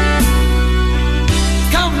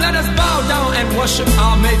 Come, let us bow down and worship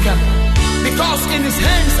our Maker. Because in His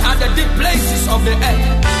hands are the deep places of the earth,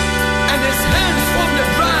 and His hands form the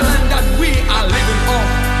dry land that we are living on.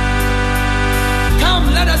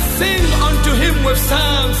 Come, let us sing unto Him with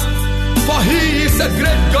psalms, for He is a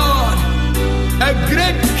great God, a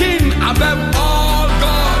great King above all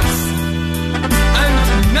gods. And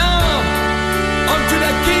now, unto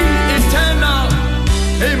the King eternal,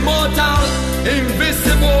 immortal,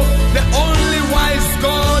 invisible, the only wise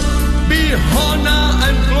God, be honor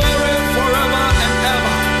and glory forever and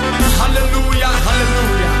ever. Hallelujah,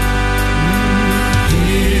 hallelujah.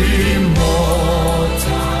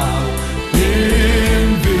 Immortal,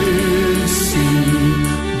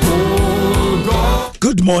 invisible God.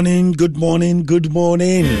 Good morning, good morning, good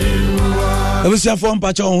morning. I was your phone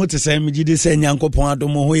patch on what to say. Me did say Yanko Ponto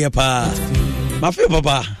Mohoya pa. My feel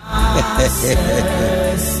papa.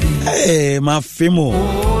 Hey, my fimo.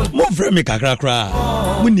 Mo frame me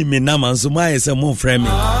kakra. Muni me naman so my say mo frame me.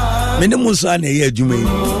 Me ne mo so na ye adwuma yi.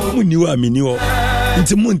 Muni wa me ni wo.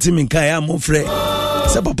 Nti mo ntimi nka ya mo frɛ.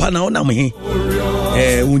 Se papa na wona mo he.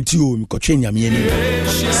 Unti o mi kotwe nyame ani.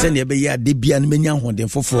 Se ne be ya de bia ne menya hoden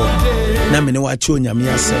foforo. Na me ne wa che onyame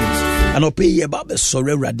asem. And I'll pay ye Baba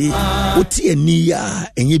sorry radi. Oti eni ya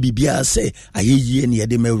enye bibia se ayeye ne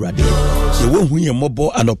yede me radi. Ye wo hu ye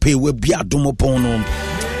mobo and I'll pay we bia domo pono.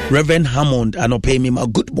 Reverend Hammond and I'll pay me my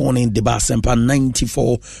good morning the Basempa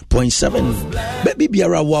 94.7. Baby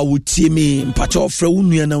biara wa wuti me mpacho fra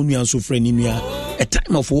unua na unua so fra ni nua. A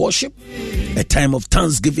time of worship, a time of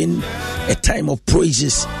thanksgiving, a time of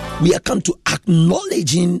praises. We are come to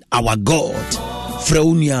acknowledging our God. Fra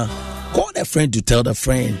unua, call a friend to tell the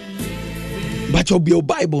friend. But your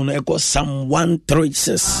Bible no echo Psalm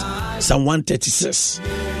 136, Psalm 136,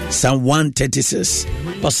 Psalm 136.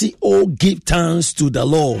 But see, oh, give thanks to the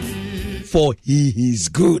Lord, for He is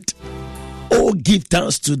good. Oh, give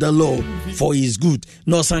thanks to the Lord, for He is good.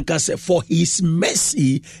 No sanka say, for His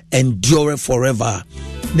mercy endureth forever.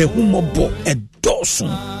 Nehumobo edosun.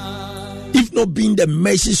 If not being the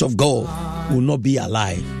mercies of God, will not be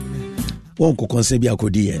alive. Won ko konsebi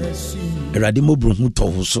akodi yen. Erade mo bro hu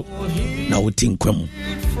to so. Na wotin kwam.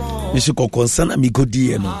 Misu kokonsana mi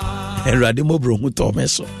godi no. Erade mo bro hu to me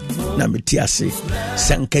so. Na meti ase.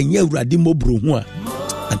 Sankanya erade mo bro hu a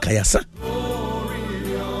ankayasa.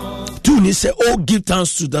 Tuni say, oh, give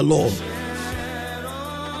thanks to the Lord.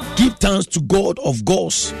 Give thanks to God of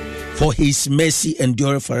gods, for His mercy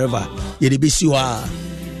endureth forever. Yerebesi wa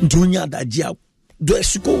ntunya dajia do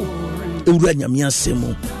esuko ewura nyame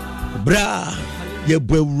asemo. Bra ye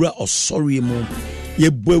bwewura osori mu. Ye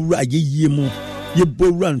bwewura yeye mu. Ye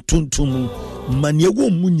bwewura ntontom mu. manye wo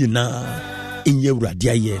mu nyina enye Awurade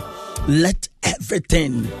aye. Let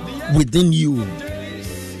everything within you,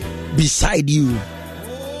 beside you,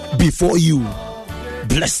 before you,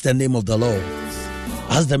 bless the name of the Lord.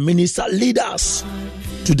 As the minister lead us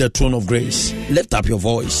to the throne of grace, lift up your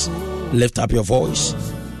voice, lift up your voice,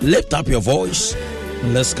 lift up your voice.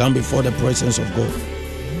 Let's come before the presence of God.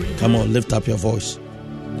 Come on, lift up your voice,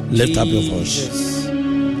 lift up your voice.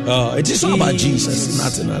 It is all about Jesus,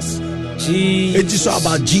 nothing else. It is all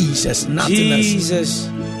about Jesus, nothing else.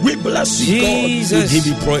 We bless you, God. We give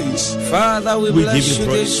you praise. Father, we bless you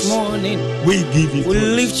praise. this morning. We give you We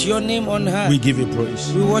praise. lift your name on high. We give you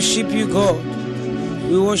praise. We worship you, God.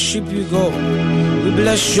 We worship you, God. We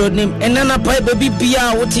bless your name. And then I pray, baby, be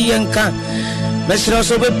out yanka. Mr.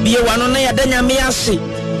 Also, be one on a danyamiasi.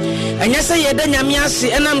 And yes, I had danyamiasi,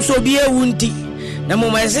 and I'm so be a wunty.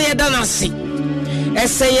 Namuma say a danasi.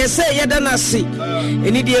 Say a danasi.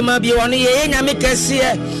 And it may be one year,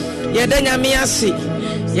 Yamikasia, Yadanyamiasi.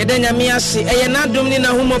 Yadanyamiasi, a yanadum in a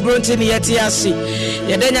homo brontin yetiasi.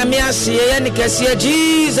 Yadanyamiasi, Yanikasia,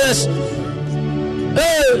 Jesus.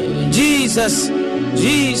 Oh, Jesus.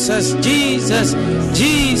 Jesus, Jesus,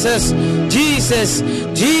 Jesus, Jesus,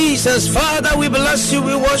 Jesus. Father, we bless you,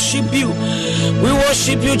 we worship you. We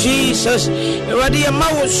worship you, Jesus. Ready a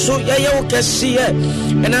mouse, so Yayokasi,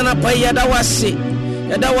 and Anapa Yadawasi,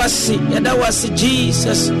 Yadawasi, Yadawasi,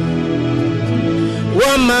 Jesus.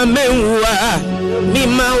 Wama mewa,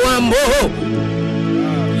 Mima Wamo,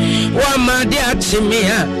 Wama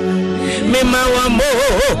Diachimia, Mima Wamo,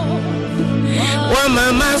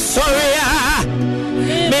 Wama Masoria.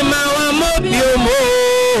 Me mawa mobiomo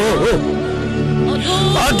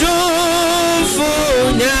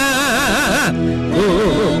Odunfunya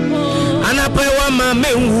Anapewa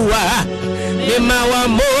mamenwa Me mawa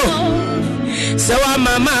mo Sewa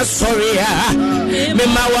mama soria Me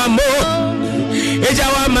mawa mo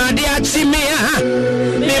Ejawa madi achimia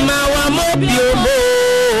Me mawa mobiomo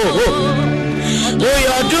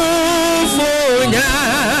Oyodunfunya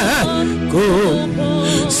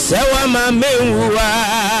Sewa mamenwa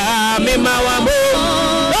Mima wamo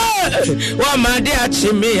Wamadi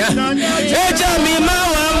achimia Eja mima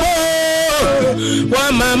wamo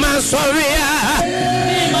Wamama soria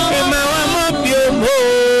Mima wamo biomo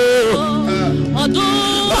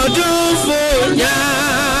Odufu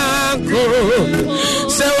nyako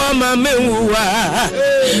Sewa mamenwa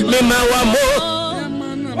Mima wamo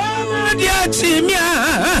Wamadi achimia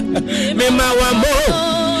Mima wamo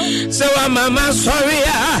Sewa mama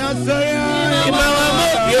soria Mima wamo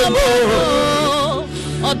biomo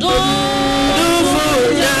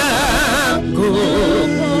Odufunyako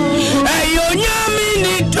Ayo nyami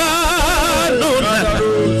ni tanuna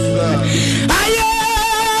Ayo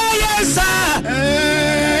yesa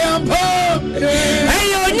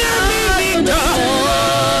Ayo nyami ni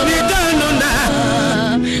tanuna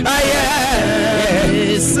Ayo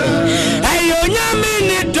yesa Ayo nyami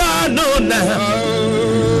ni tanuna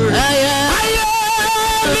Ayo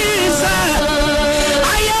yesa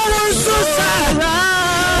Ayo unsusa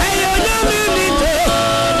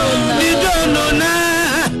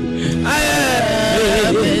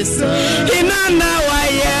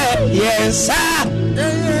Yes,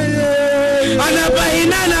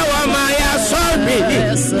 Anabainana wa maya sorry.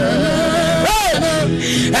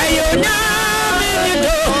 Ayo nyamini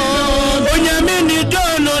do, onyamini do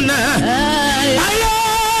nona. Ayo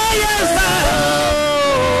yes,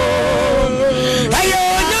 ayo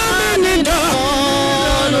nyamini do,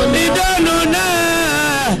 ni do nona.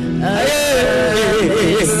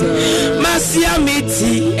 Masia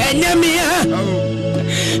miti enyamia,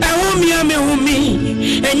 ehumia mehumi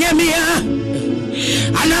enyamia.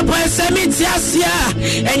 Anapoese mitiasia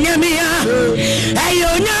enyamia ayo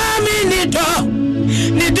nyami nido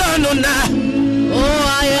nuna oh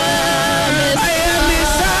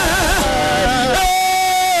ayamisa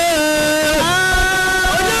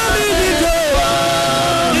nyami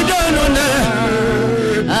nido nuna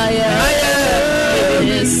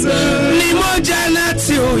ayamisa ni moja na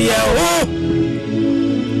tiuye o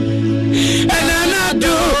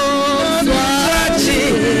enanado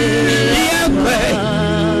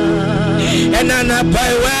Enana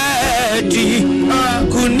by wadi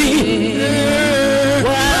kuni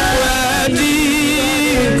wadi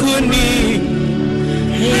kuni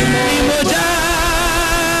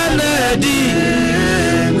imojana di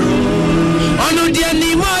onu dia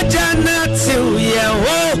ni mojana tiu ye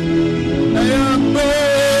wo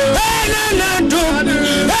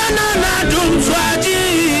enana dum swadi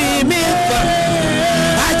mefa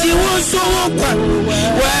aji woso kwa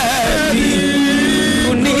wadi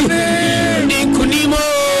kuni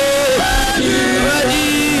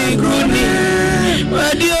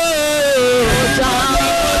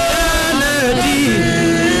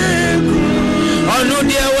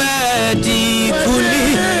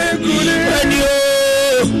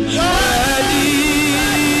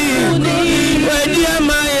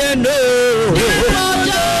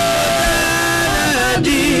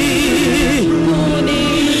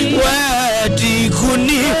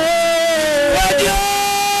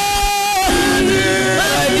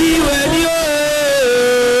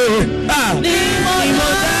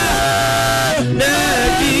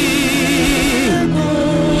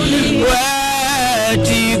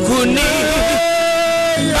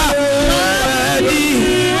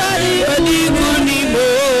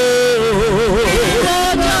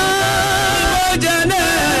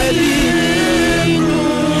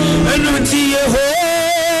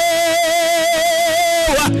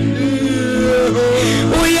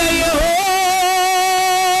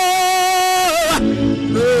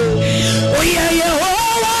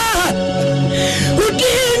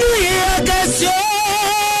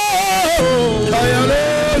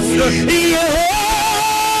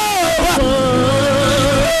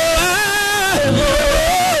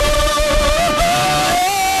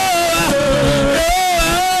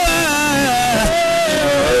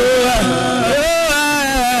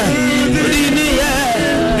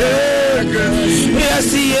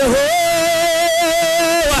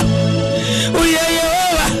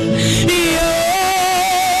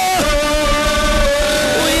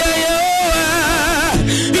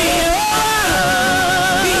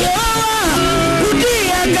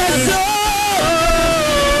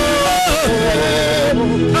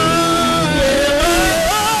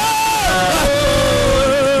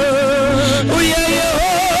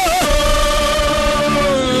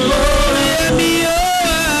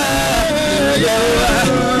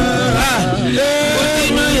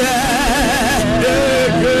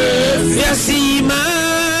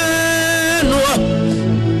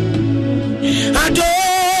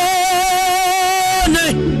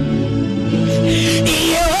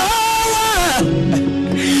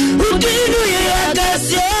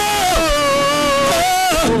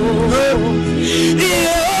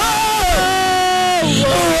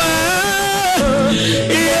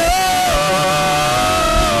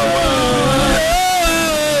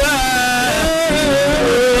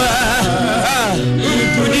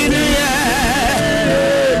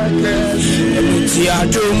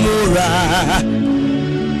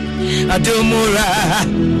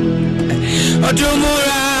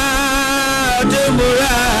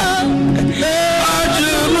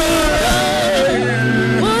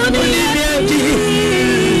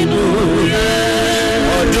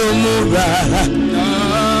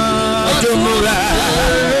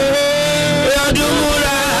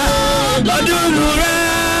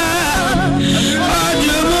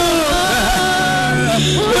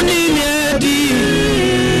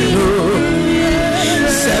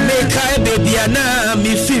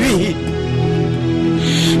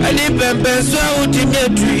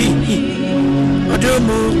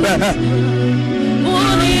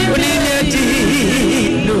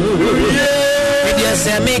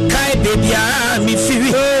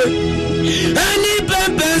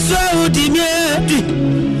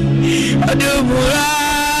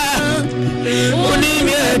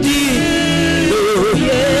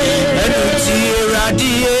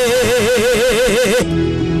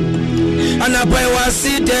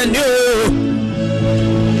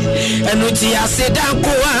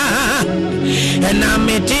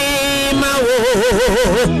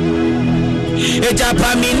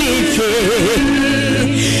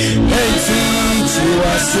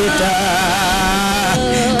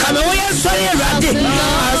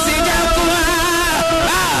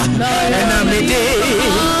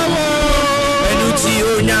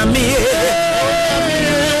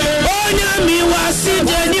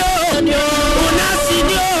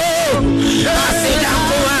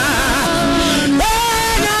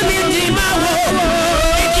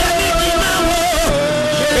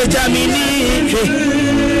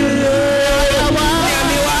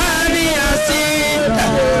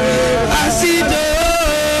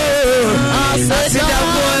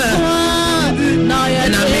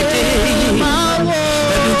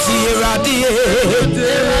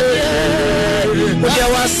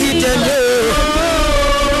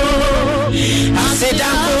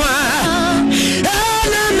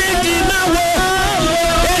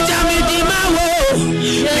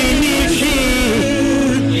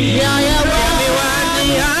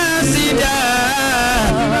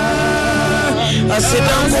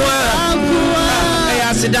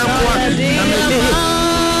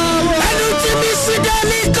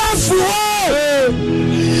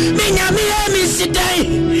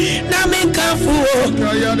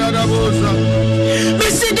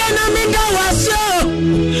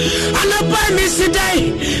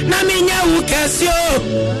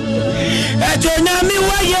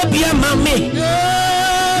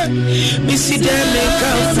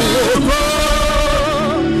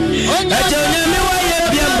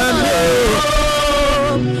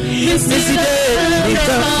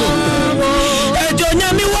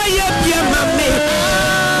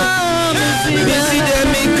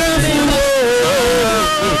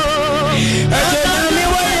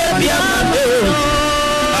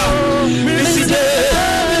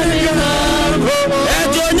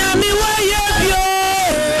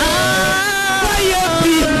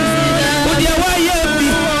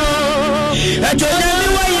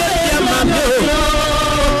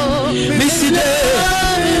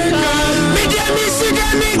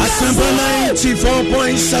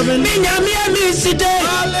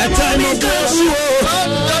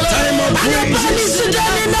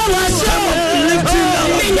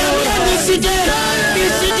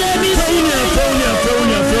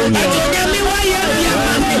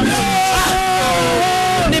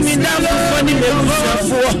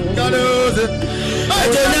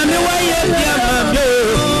Nyame waye bia mame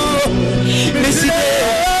miside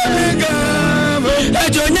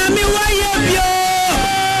ejo Nyame waye bia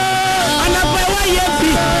anapa waye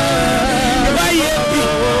bi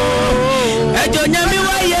ejo Nyame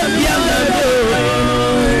waye bia mame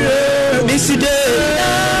miside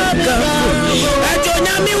ejo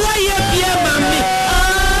Nyame waye bia mame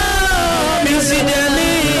miside ni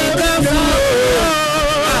kafu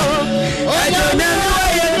ejo Nyame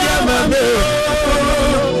waye bia mame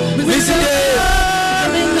miside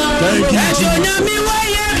ejo Nyame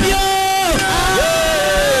waye bia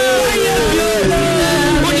waye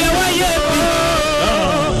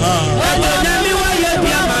ejo Nyame waye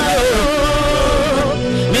bia mame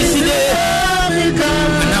miside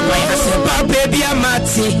anapa yase ba baby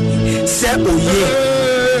amati se oye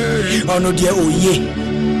ono de oye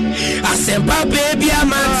asempa baby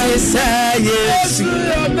amati se yes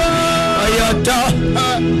oyoto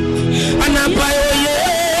anapa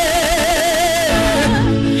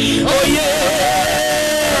oye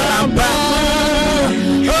amba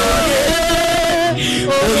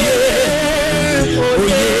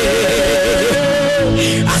oye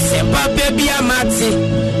asempa baby amati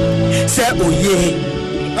se oye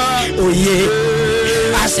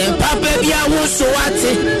asempa baby awoso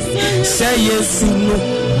ate say yesu no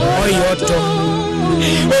oyoto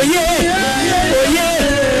oye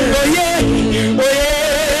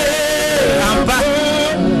amba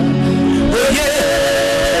oye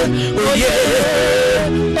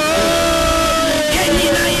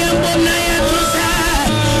yenina yembo na yatusa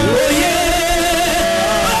oye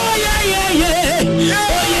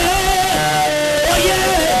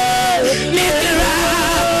Nikira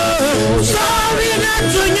sorry not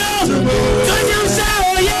to know say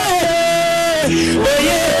oye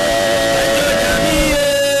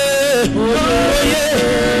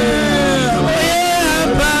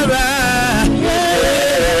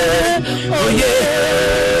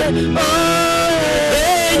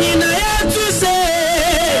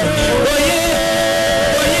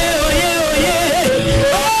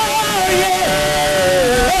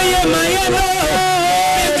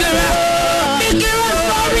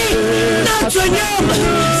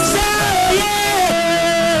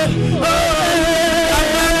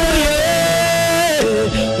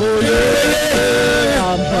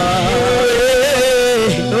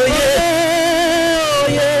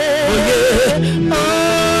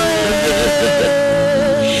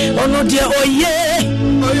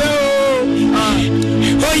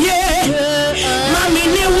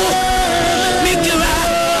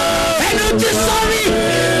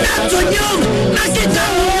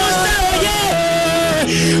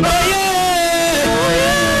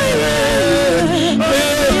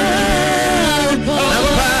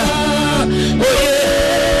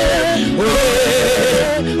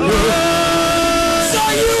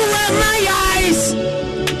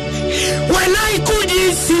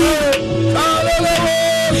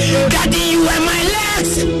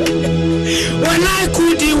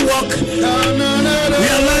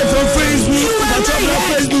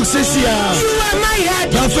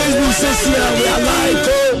Facebook says here we are live.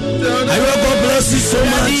 I will God bless you so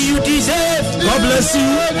much. You deserve. God bless you.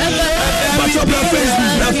 But your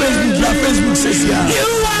Facebook says here. You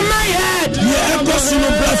are my head. Yeah, of course you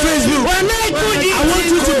know Facebook. I want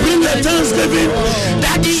you to bring the Thanksgiving.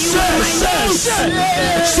 Daddy, you are my share.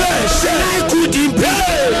 I couldn't pay.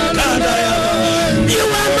 You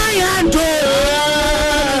are my hand.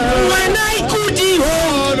 When I couldn't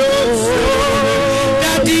hold.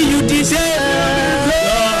 Daddy, you deserve.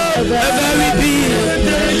 A very big.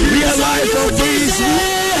 We are live on Facebook.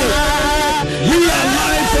 We are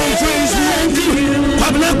live on Facebook.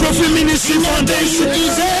 Covenant Prophet Ministry Foundation.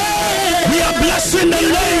 We are blessing the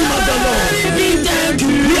name of the Lord.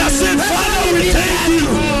 We are saying, Father, we thank you.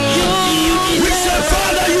 We say,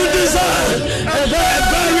 Father, you deserve a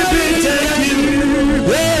very big thank you.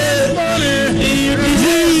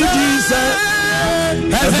 You deserve a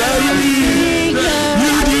very big.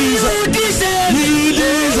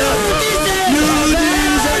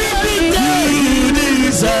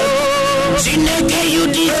 You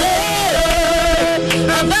deserve a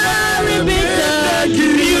very big thank you.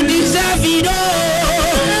 You deserve it all.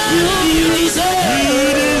 You deserve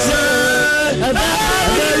a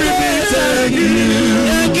very big thank you.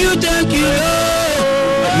 Thank you,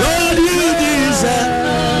 Lord. You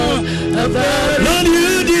deserve. Lord,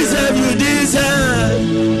 you deserve.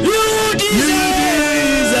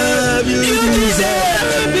 We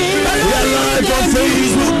are live on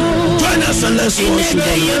Facebook. Join us and let's worship the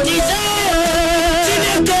Lord.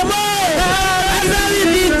 Come on, I really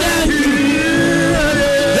need that.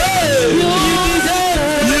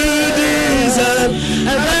 You deserve.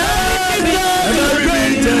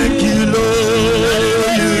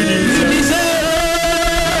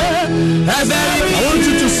 I want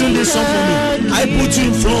you to sing this song for me. I put you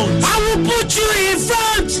in front. I will put you in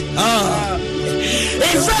front.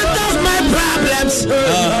 In front of my problems.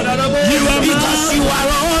 You are because you are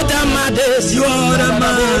all that matters. You are the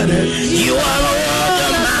man. You are all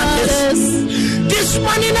that matters. This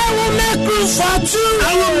morning I will make room for two.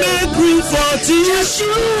 I will make room for two. Just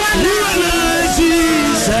you and I,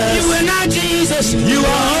 Jesus. You and I, Jesus. You are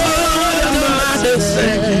all that matters.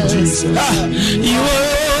 Thank you, Jesus. You are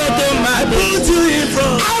all that matters. Put you in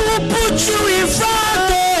front. I will put you in front.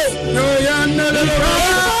 In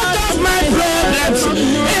front of my problems.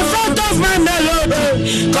 In front of my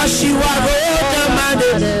melody. Cause you are all that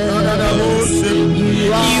matters.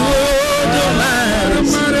 You are all that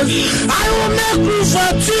matters. I will make room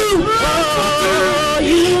for two.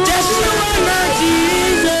 Just you and I,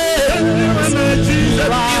 Jesus. You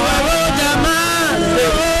are all that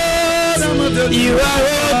matters. You are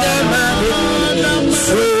all that matters.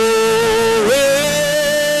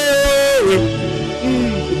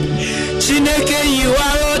 Chineke, you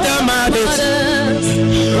are all that matters.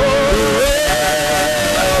 You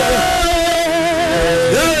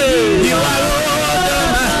are all that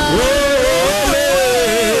matters.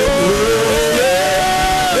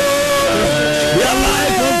 Your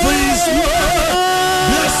life will please you.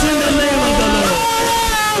 Bless in the name of the Lord.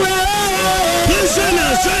 Please join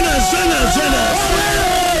us and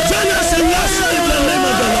bless in the name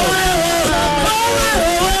of the Lord.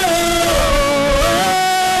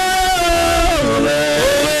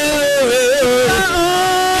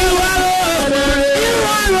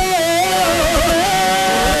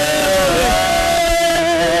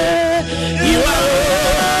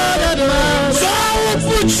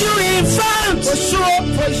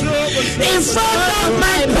 In front of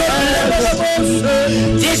my problems.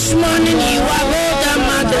 This morning you are all that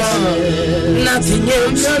matters. Nothing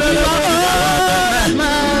else.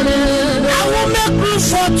 I will make room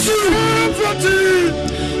for two.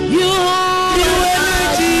 You and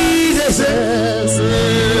Jesus.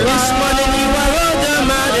 This morning you are all that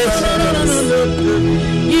matters.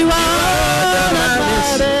 You are all that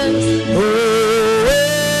matters.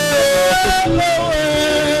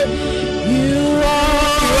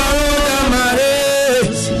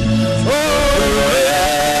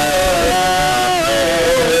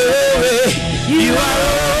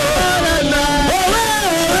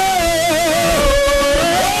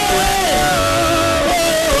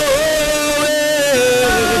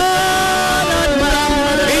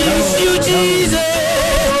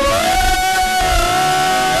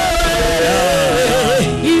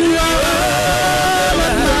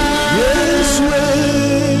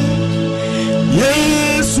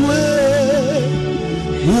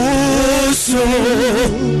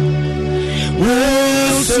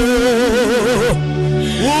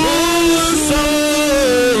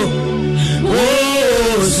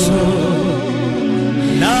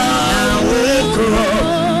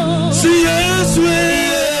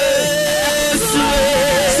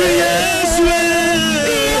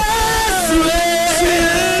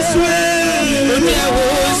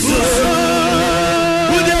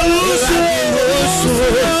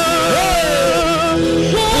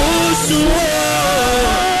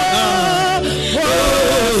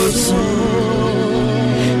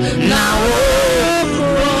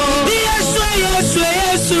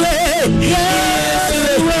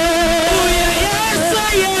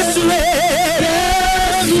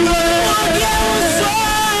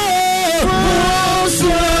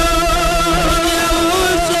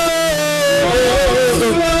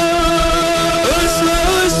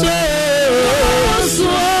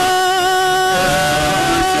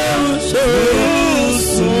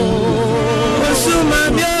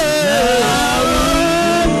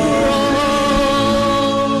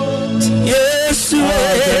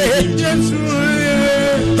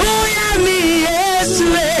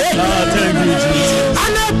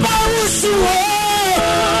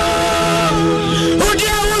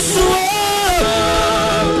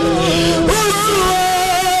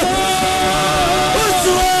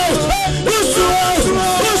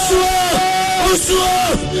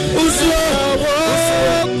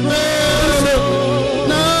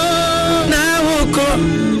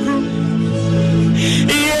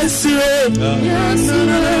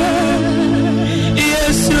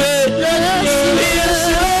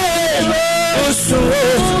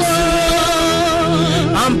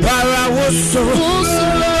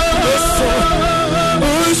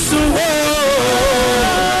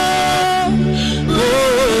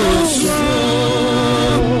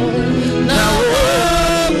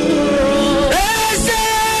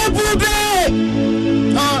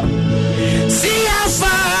 See how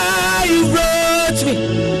far you brought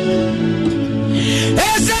me.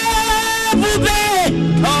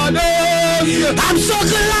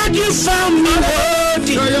 you found me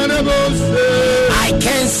worthy. I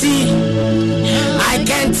can see, I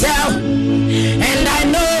can tell, and I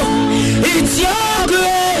know it's your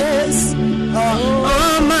grace.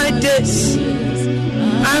 All my days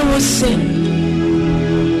I will sing.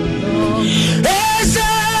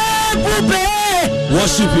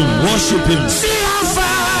 Worship him, worship him.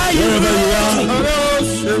 Wherever you are,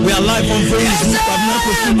 we are live on Facebook.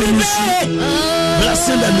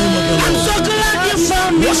 Blessing the name of the Lord. I'm so glad you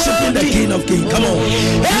found me. Worshiping the King of Kings. Come on.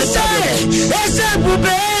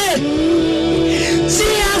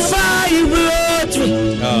 See how far you brought me.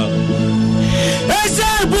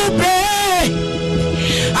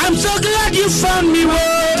 I'm so glad you found me.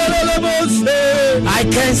 I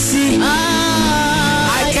can see, I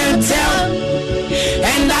can tell,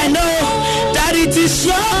 and I know that it is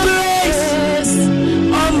your grace.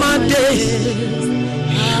 All my days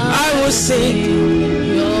I will sing.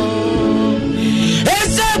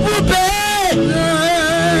 It's a boobay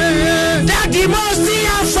that the most see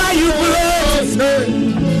how far you brought.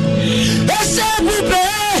 It's a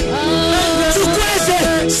boobay to crazy,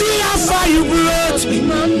 see how far you brought me.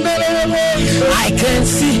 I can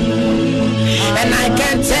see and I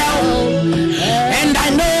can tell, and I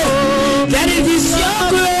know that it is your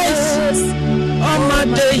grace. All my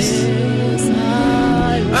days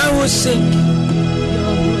I will sing.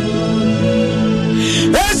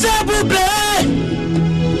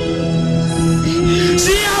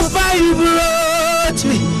 See how far you brought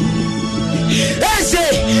me.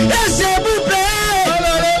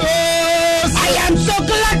 I am so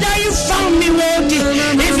glad that you found me worthy,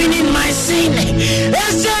 even in my sin.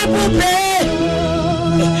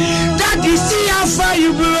 Daddy, see how far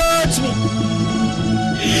you brought me.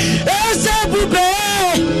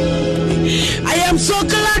 I am so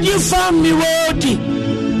glad you found me worthy.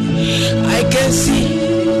 I can see,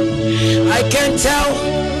 I can tell,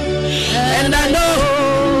 and I know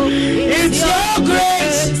it's your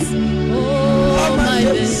grace. All my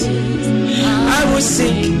days I will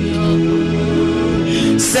sing.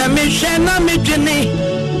 Semishena mijini,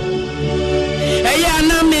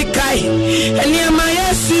 eyana mikai, enyama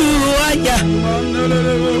Yesu aya.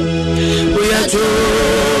 We are to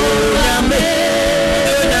yame,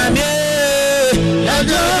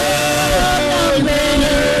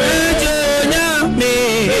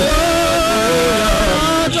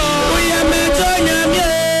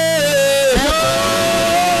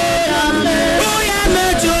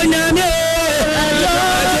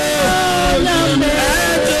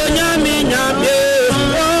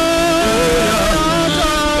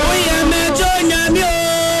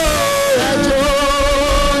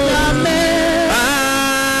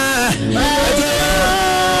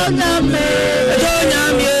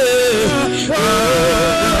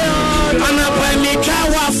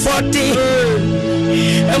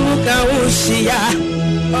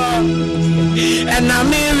 and I'm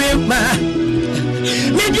married,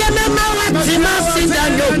 maybe I'm not what's in my sin.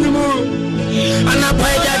 And I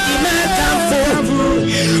pray that you may come for.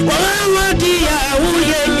 Well, I want the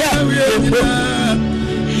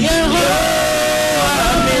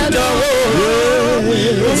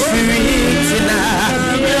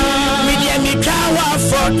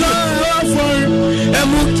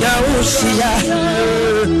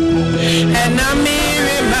and I'm married,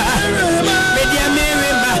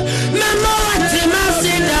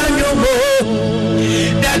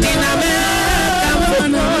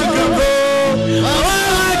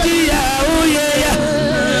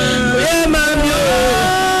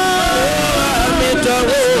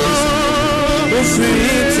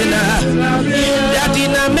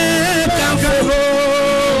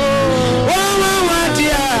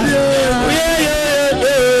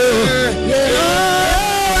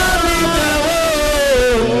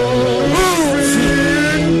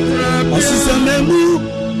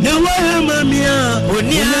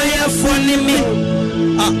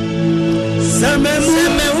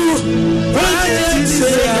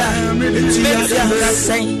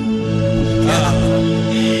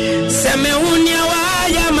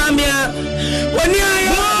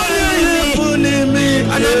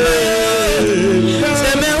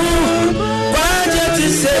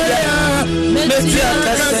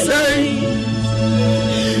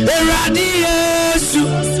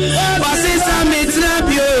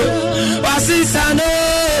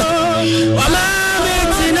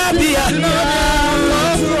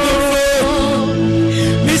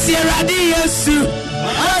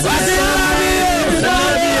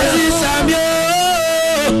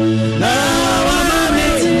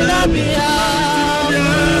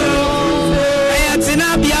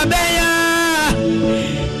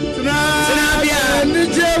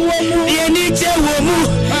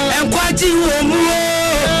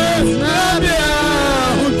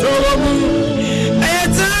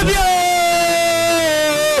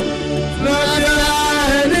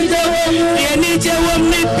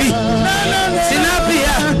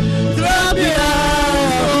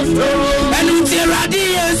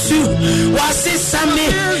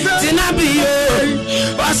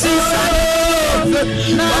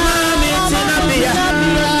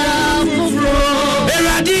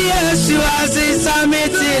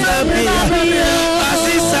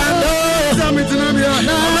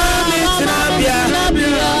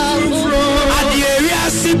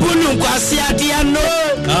 Yadiano.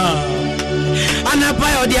 Anapa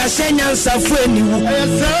the Asenians of Feniwu.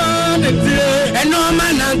 And no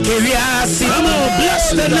man and Kiriasi. Bless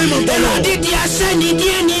the name of the Lord. Did the Aseni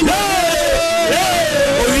Dianimo?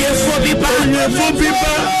 For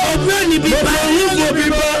people, Obrani Bipa,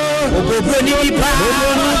 Obrani Bipa.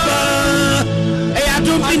 I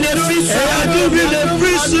don't be the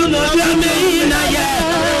prison of the Naya.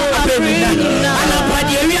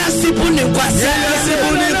 Anapadia Sipuni Quasa,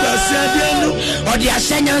 or the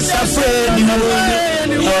Asenians of Feniwu.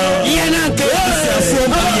 Yana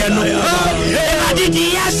Kiriano. I did the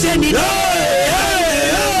Aseni.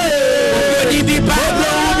 Obrani Bipa,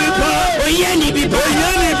 Oyeni Bipa.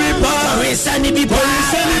 Sunny be poor.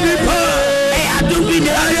 Hey, I do be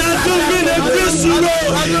the prison.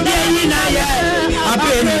 I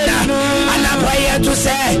pray to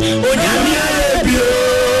say, oh,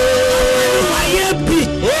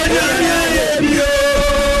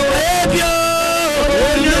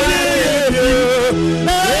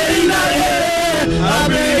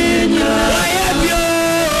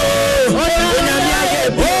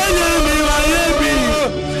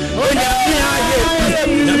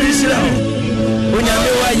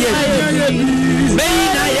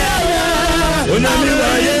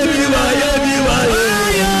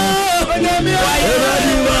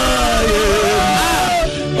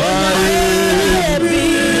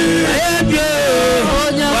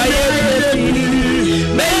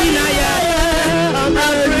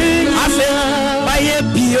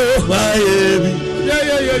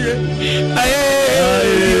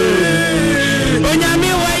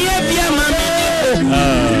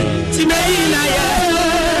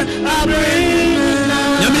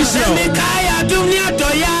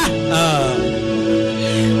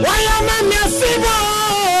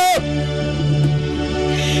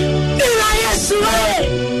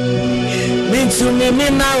 me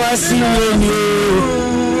now I see you.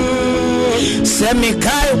 Semi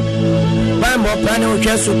Kai, my more panel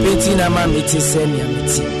just to pity na mammy to send me.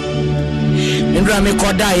 And Rami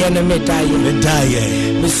Koda and a medai,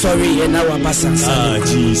 me sorry, and our passers. Ah,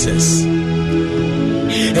 Jesus.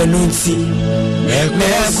 And Nunsi, me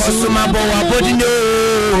customer boa body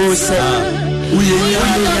no, sir. We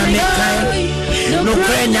are no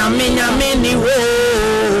crania, many wo.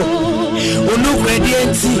 Unu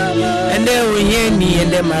gradienti and then we yeni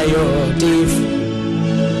and then my Dave.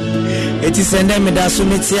 It is and then me da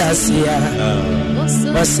sumiti asia.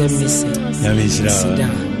 What's a missing?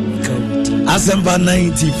 Asemba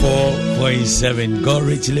 94.7. God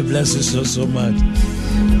richly bless you so much.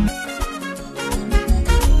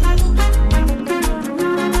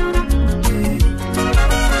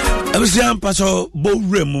 I was young Pastor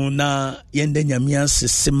Boremu na yende nyamia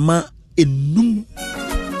sema enum.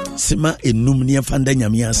 Sima enum ni afanda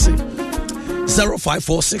nyamiase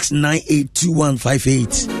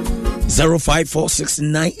 0546982158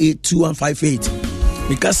 0546982158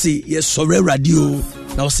 because yes sore radio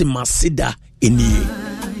now say masida enie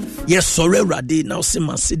yes sore radio now say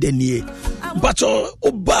masida enie but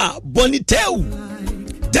oba bonitel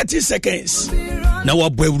 30 seconds now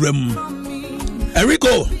wabwem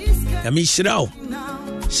Eriko yami shirao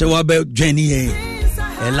se wabe Jenny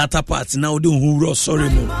and latter part now do who sorry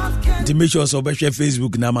mo to make sure so be share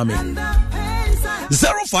Facebook na mame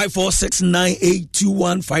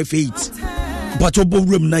 0546982158 but obo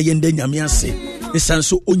room na yende nyame ase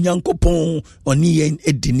esanso onyankopon oni yen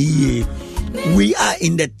edini. We are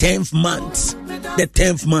in the 10th month.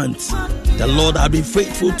 The Lord has been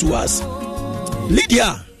faithful to us.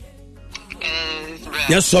 Lydia,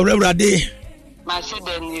 yes, sorry, Rade.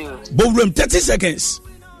 Both room 30 seconds.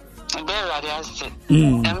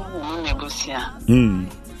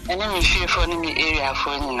 And I'm sure for me area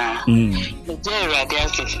for now. The day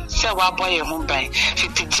radiasi. So what boy home by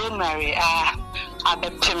 50 January I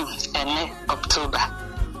bet him and October.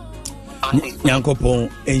 Yankopon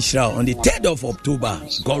Enshra on the 3rd of October.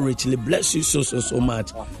 God richly bless you so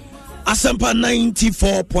much. Asampa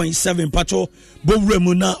 94.7 Pacho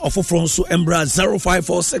Bovremuna of Fronso Embra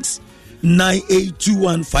 0546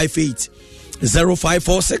 982158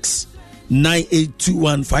 0546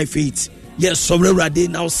 982158. Yes, sorry Rade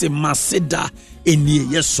now say Masida eni.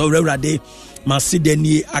 Yes, sorry Rade Masida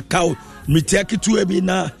ni akau mitiaki tu ebi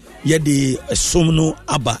na ye de somno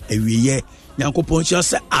aba ewiye. Yankopon sha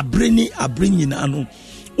say abrini na anu.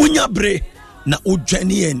 Unya bre na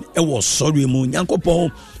odwane en e wo sorry mu.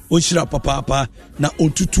 Yankopon onshira papa na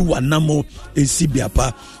otutu wanamo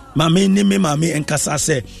ensibiapa. Mame ni me mame enkasa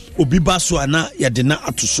se obi baso ana ye de na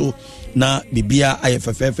atoso na bibia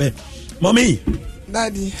ayefefefe. Mommy,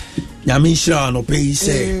 Daddy, Yami Shra no pay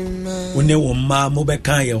say, when they were ma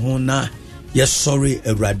mobekan ye hona, Yes, sorry,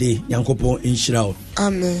 Erade, Yankopo in Shirao.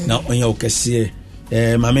 Amen. Now on your Cassia,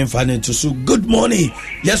 Mammy Fanny to Sue. Good morning.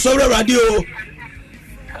 Yes, sorry, radio.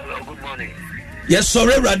 Hello, good morning. Yes,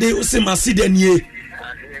 sorry, radio. Usimasi denye.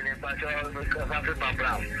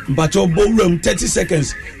 But your ballroom 30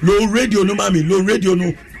 seconds. Low radio no mommy, low radio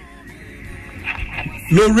no.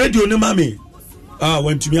 Low radio no mommy. Ah,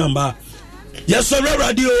 went to me amba. Yes, sorry,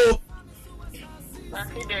 radio.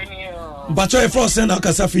 But your first send out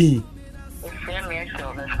Kasafi.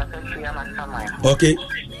 Okay.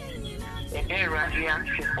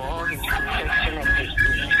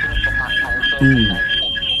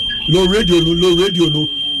 Low radio no, low radio no,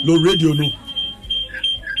 low radio no.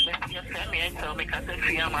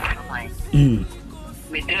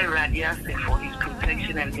 May the radiance for his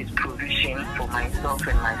protection and his provision for myself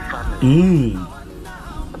and my family.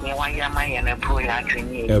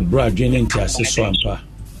 Drinking swampa.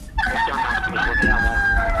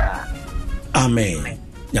 Amen.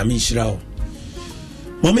 Yamishirao.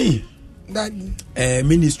 Mommy. Daddy.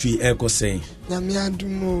 Ministry Eko say.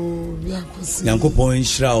 Yamiadumo Biakosi. Yankopon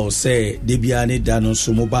Shrao say Debiane Dano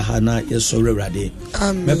Sumobahana Yesore Rade.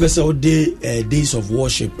 Amen. Mepesa day days of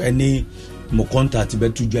worship any mo contact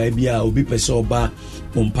betu jaibia obi pesa oba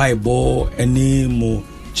mo mpai bo any mo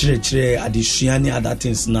chire adisuani other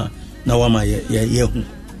things na wama ye hu.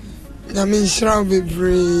 Yamishirao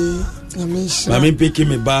bebre. Yamishirao. Mami peki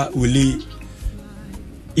me ba uli.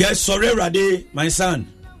 Yes, sorry Rade, my son.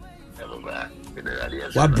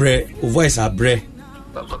 What bre? Voice are bre.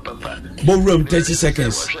 Ballroom 30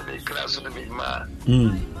 seconds.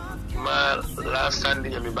 Last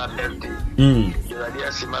Sunday, I'm about empty.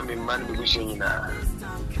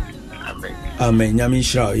 Amen. Yamin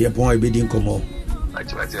Shao, ye point bidding como.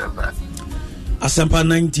 Asampa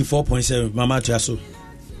 94.7, Mama Chaso.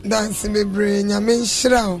 Dance me brain, Yamin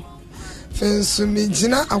Shao. Fensu me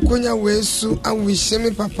jina akonya wesu awishe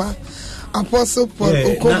me papa. Apostle Paul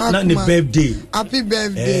Okohakuma. Birthday. Happy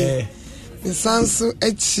birthday. The Sansu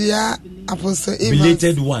Echia Apostle Evans.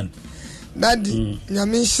 Belated one. Daddy,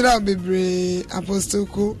 Nyamin Shra Bebre Apostle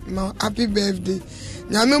Ko. Happy birthday.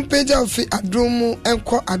 Nyamin Page of Adrumu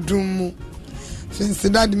Enko Adrumu. Since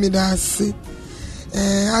Daddy me da si.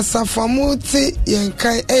 Asafamuti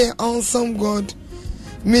Yenkai Awesome God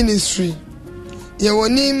Ministry.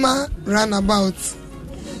 Yewonima Runabout.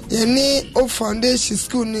 Yeni o foundation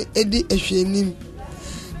school ni edi ehwenim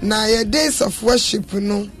na your days of worship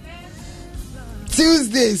no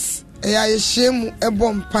Tuesdays yeshemu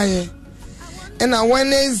ebompaye and on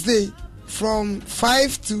Wednesday from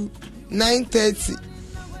 5 to 9:30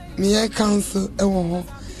 me council ewo ho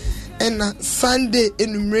and Sunday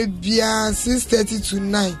enumre bia 6:30 to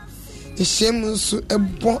 9 yeshemu so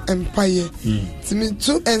ebon empaye timi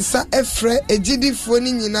tu ensa efre ejidifo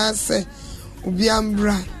ni nyina se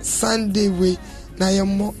Ubiambra Sunday way na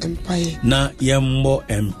yemmo empire. Na yemmo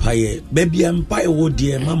empire. Baby empire wo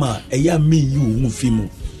dear mama eya me you fimu.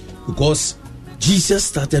 Because Jesus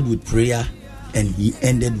started with prayer and he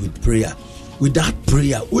ended with prayer. With that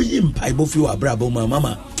prayer, we empire both you abrabo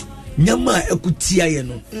mama. Nyama ekutia ye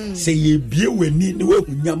no. Say ye bie weni ni we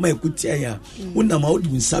nyama ekutia ya. Una ma odi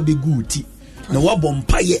nsabe guti. Na wabo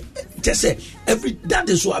empire. Just say every that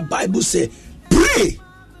is what Bible say. Pray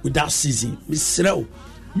without ceasing. Misrao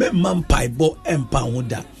me mampai bo empa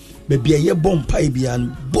hoda baby ye bompai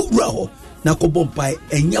bian bowra ho na ko bompai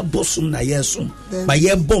enya bosum na yesom ba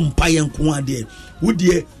ye bompai enko ade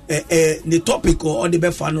wodie the topic or the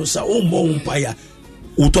befa no sa o mo bompai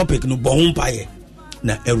o topic no bompai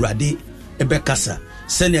na Erade ebekasa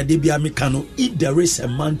senior de bia meka no if there is a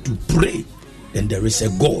man to pray then there is a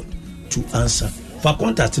God to answer for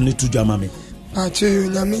contact no to jama me acho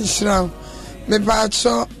nyame nshira me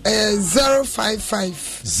bacho 055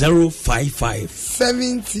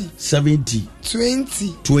 70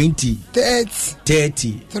 20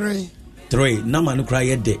 30 3 number no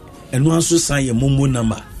cry de eno anso san ye momo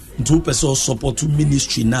number ntu person support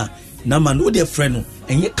ministry na number no dey friend no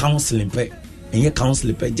enye counseling pe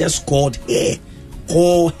just call her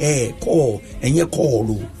enye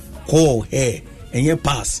call her enye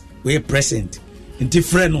pass we present nti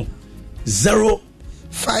friend no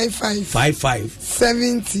 55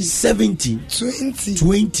 70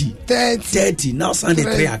 20 30 now send the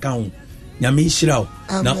 3 account nyame nhyira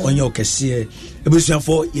na onye okese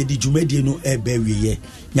ebusuafo ye di dwumadie no ebe wiye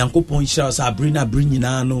nyankopon nhyira sa abrina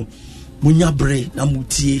nyina no munya bre na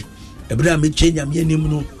mutie ebra metwe nyame anim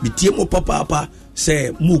no metie mo papa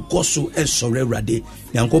se mu koso esore Awurade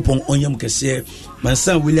nyankopon onye mkese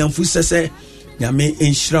mansa William Fusese nyame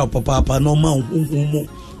nhyira papa no ma honhom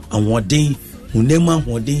awodin unema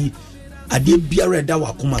hode ade biara da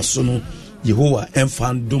wakoma so no Yehowa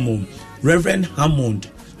emfa ndomo Reverend Hammond,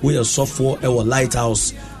 we are software our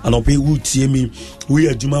lighthouse, and I'll pay wood TME, we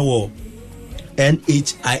are Juma War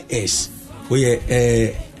NHIS, we are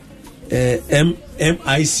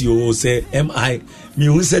MICO, say MI,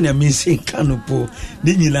 Musen and missing Canopo,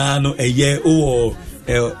 Ninilano, a year or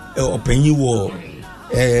Penny War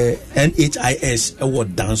NHIS, a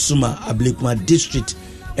word Dansuma, Ablikma district,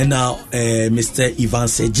 and now Mr. Ivan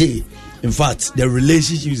Seje. In fact, the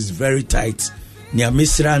relationship is very tight. Nia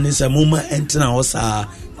Misra Nisa Muma Entena Osa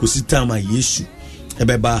Kusitama Yeshu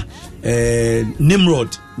Ebeba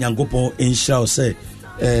Nimrod Nyangopo Insha say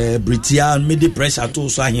Britian made pressure to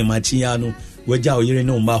Sahimachiano Weja Oyere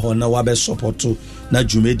no Maho na wabe support na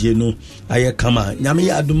Jumedie no aye kama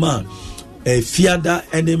Nyame Aduma fiada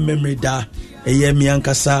any memory da eye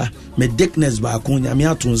miankasa me Dickness ba ko Nyame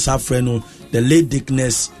atun safre no the late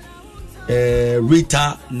Dickness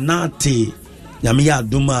Rita Nate Nyame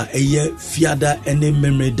Aduma eye fiada any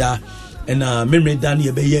memory da ena memory da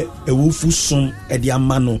ne be ewufu som e de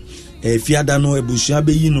amano fiada no ebusua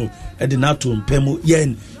be yi no e de nato mpemu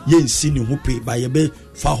yen si ne hupe ba ye be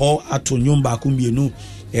fa ho ato nyumba ko mienu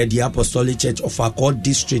the Apostolic Church of Accord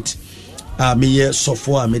District me ye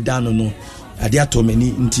sofo a me dano no ade ato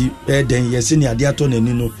mani nti den ye se ne ade ato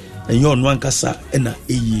nani no enye onu ankasa ena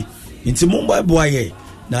eyi nti momba boaye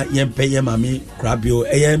na yempe ye mame krabio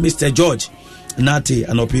Mr. George Nate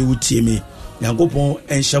anope wutie me Yankopon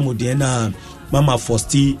enshamode na Mama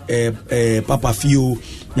Fosti Papa Fio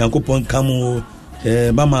Yankopon kamo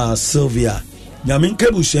Mama Sylvia Nyamin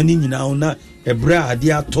kebushani nyina na ebra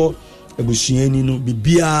ade ato ebushani no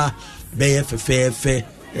bibia beye fefefe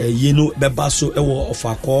yenu bebaso ewo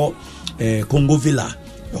ofako Congo Villa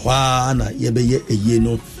hwa na yebeye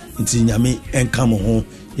eyeno nti nyame enkamo ho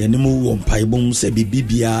yenimu wo mpaibom se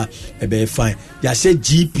bibia ebe fine ya se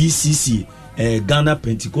GPCC Ghana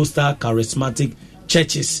Pentecostal Charismatic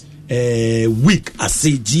Churches week I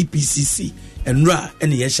say GPCC and ra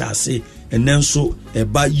and yes I say and then so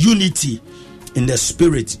by unity in the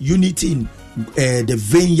spirit, unity in the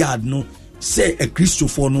vineyard no say a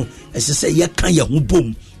Christopher no as I say ya kan ya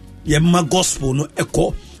hubom ya ma gospel no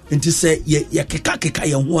echo nti say ya keka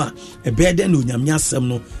ya ho a ebe de no nyame asem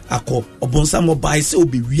no akọ obonsam obai se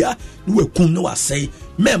obi wia no wakum no asay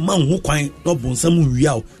me ma ho kwan no obonsam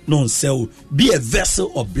wia o no nsel be a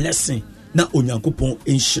vessel of blessing na onyankopon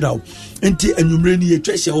enhyira o nti anwumre ni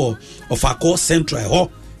yetwehye ho of Accord Central ho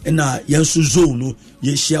na yensu zone no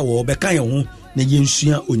yehia wo beka ye ho na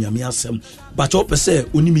yensua onyame asem but opese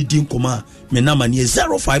onimidi nkoma me na mane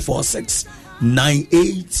 0546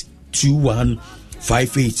 982158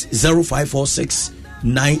 0546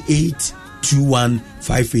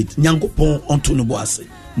 982158 nyankopon onto no boase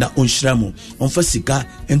na onhyira mu onfa sika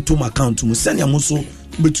entom account mu send am so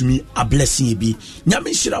betumi a blessing bi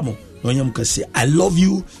nyame hyira mu no say I love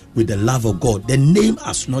you with the love of God. The name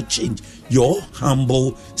has not changed. Your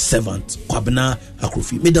humble servant Kwabena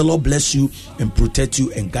Akrofi. May the Lord bless you and protect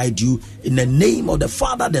you and guide you in the name of the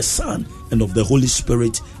Father, the Son and of the Holy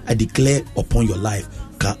Spirit. I declare upon your life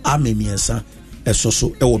ka amemiensa esoso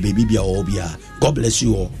ewo baby bia obia. God bless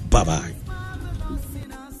you all. Bye bye.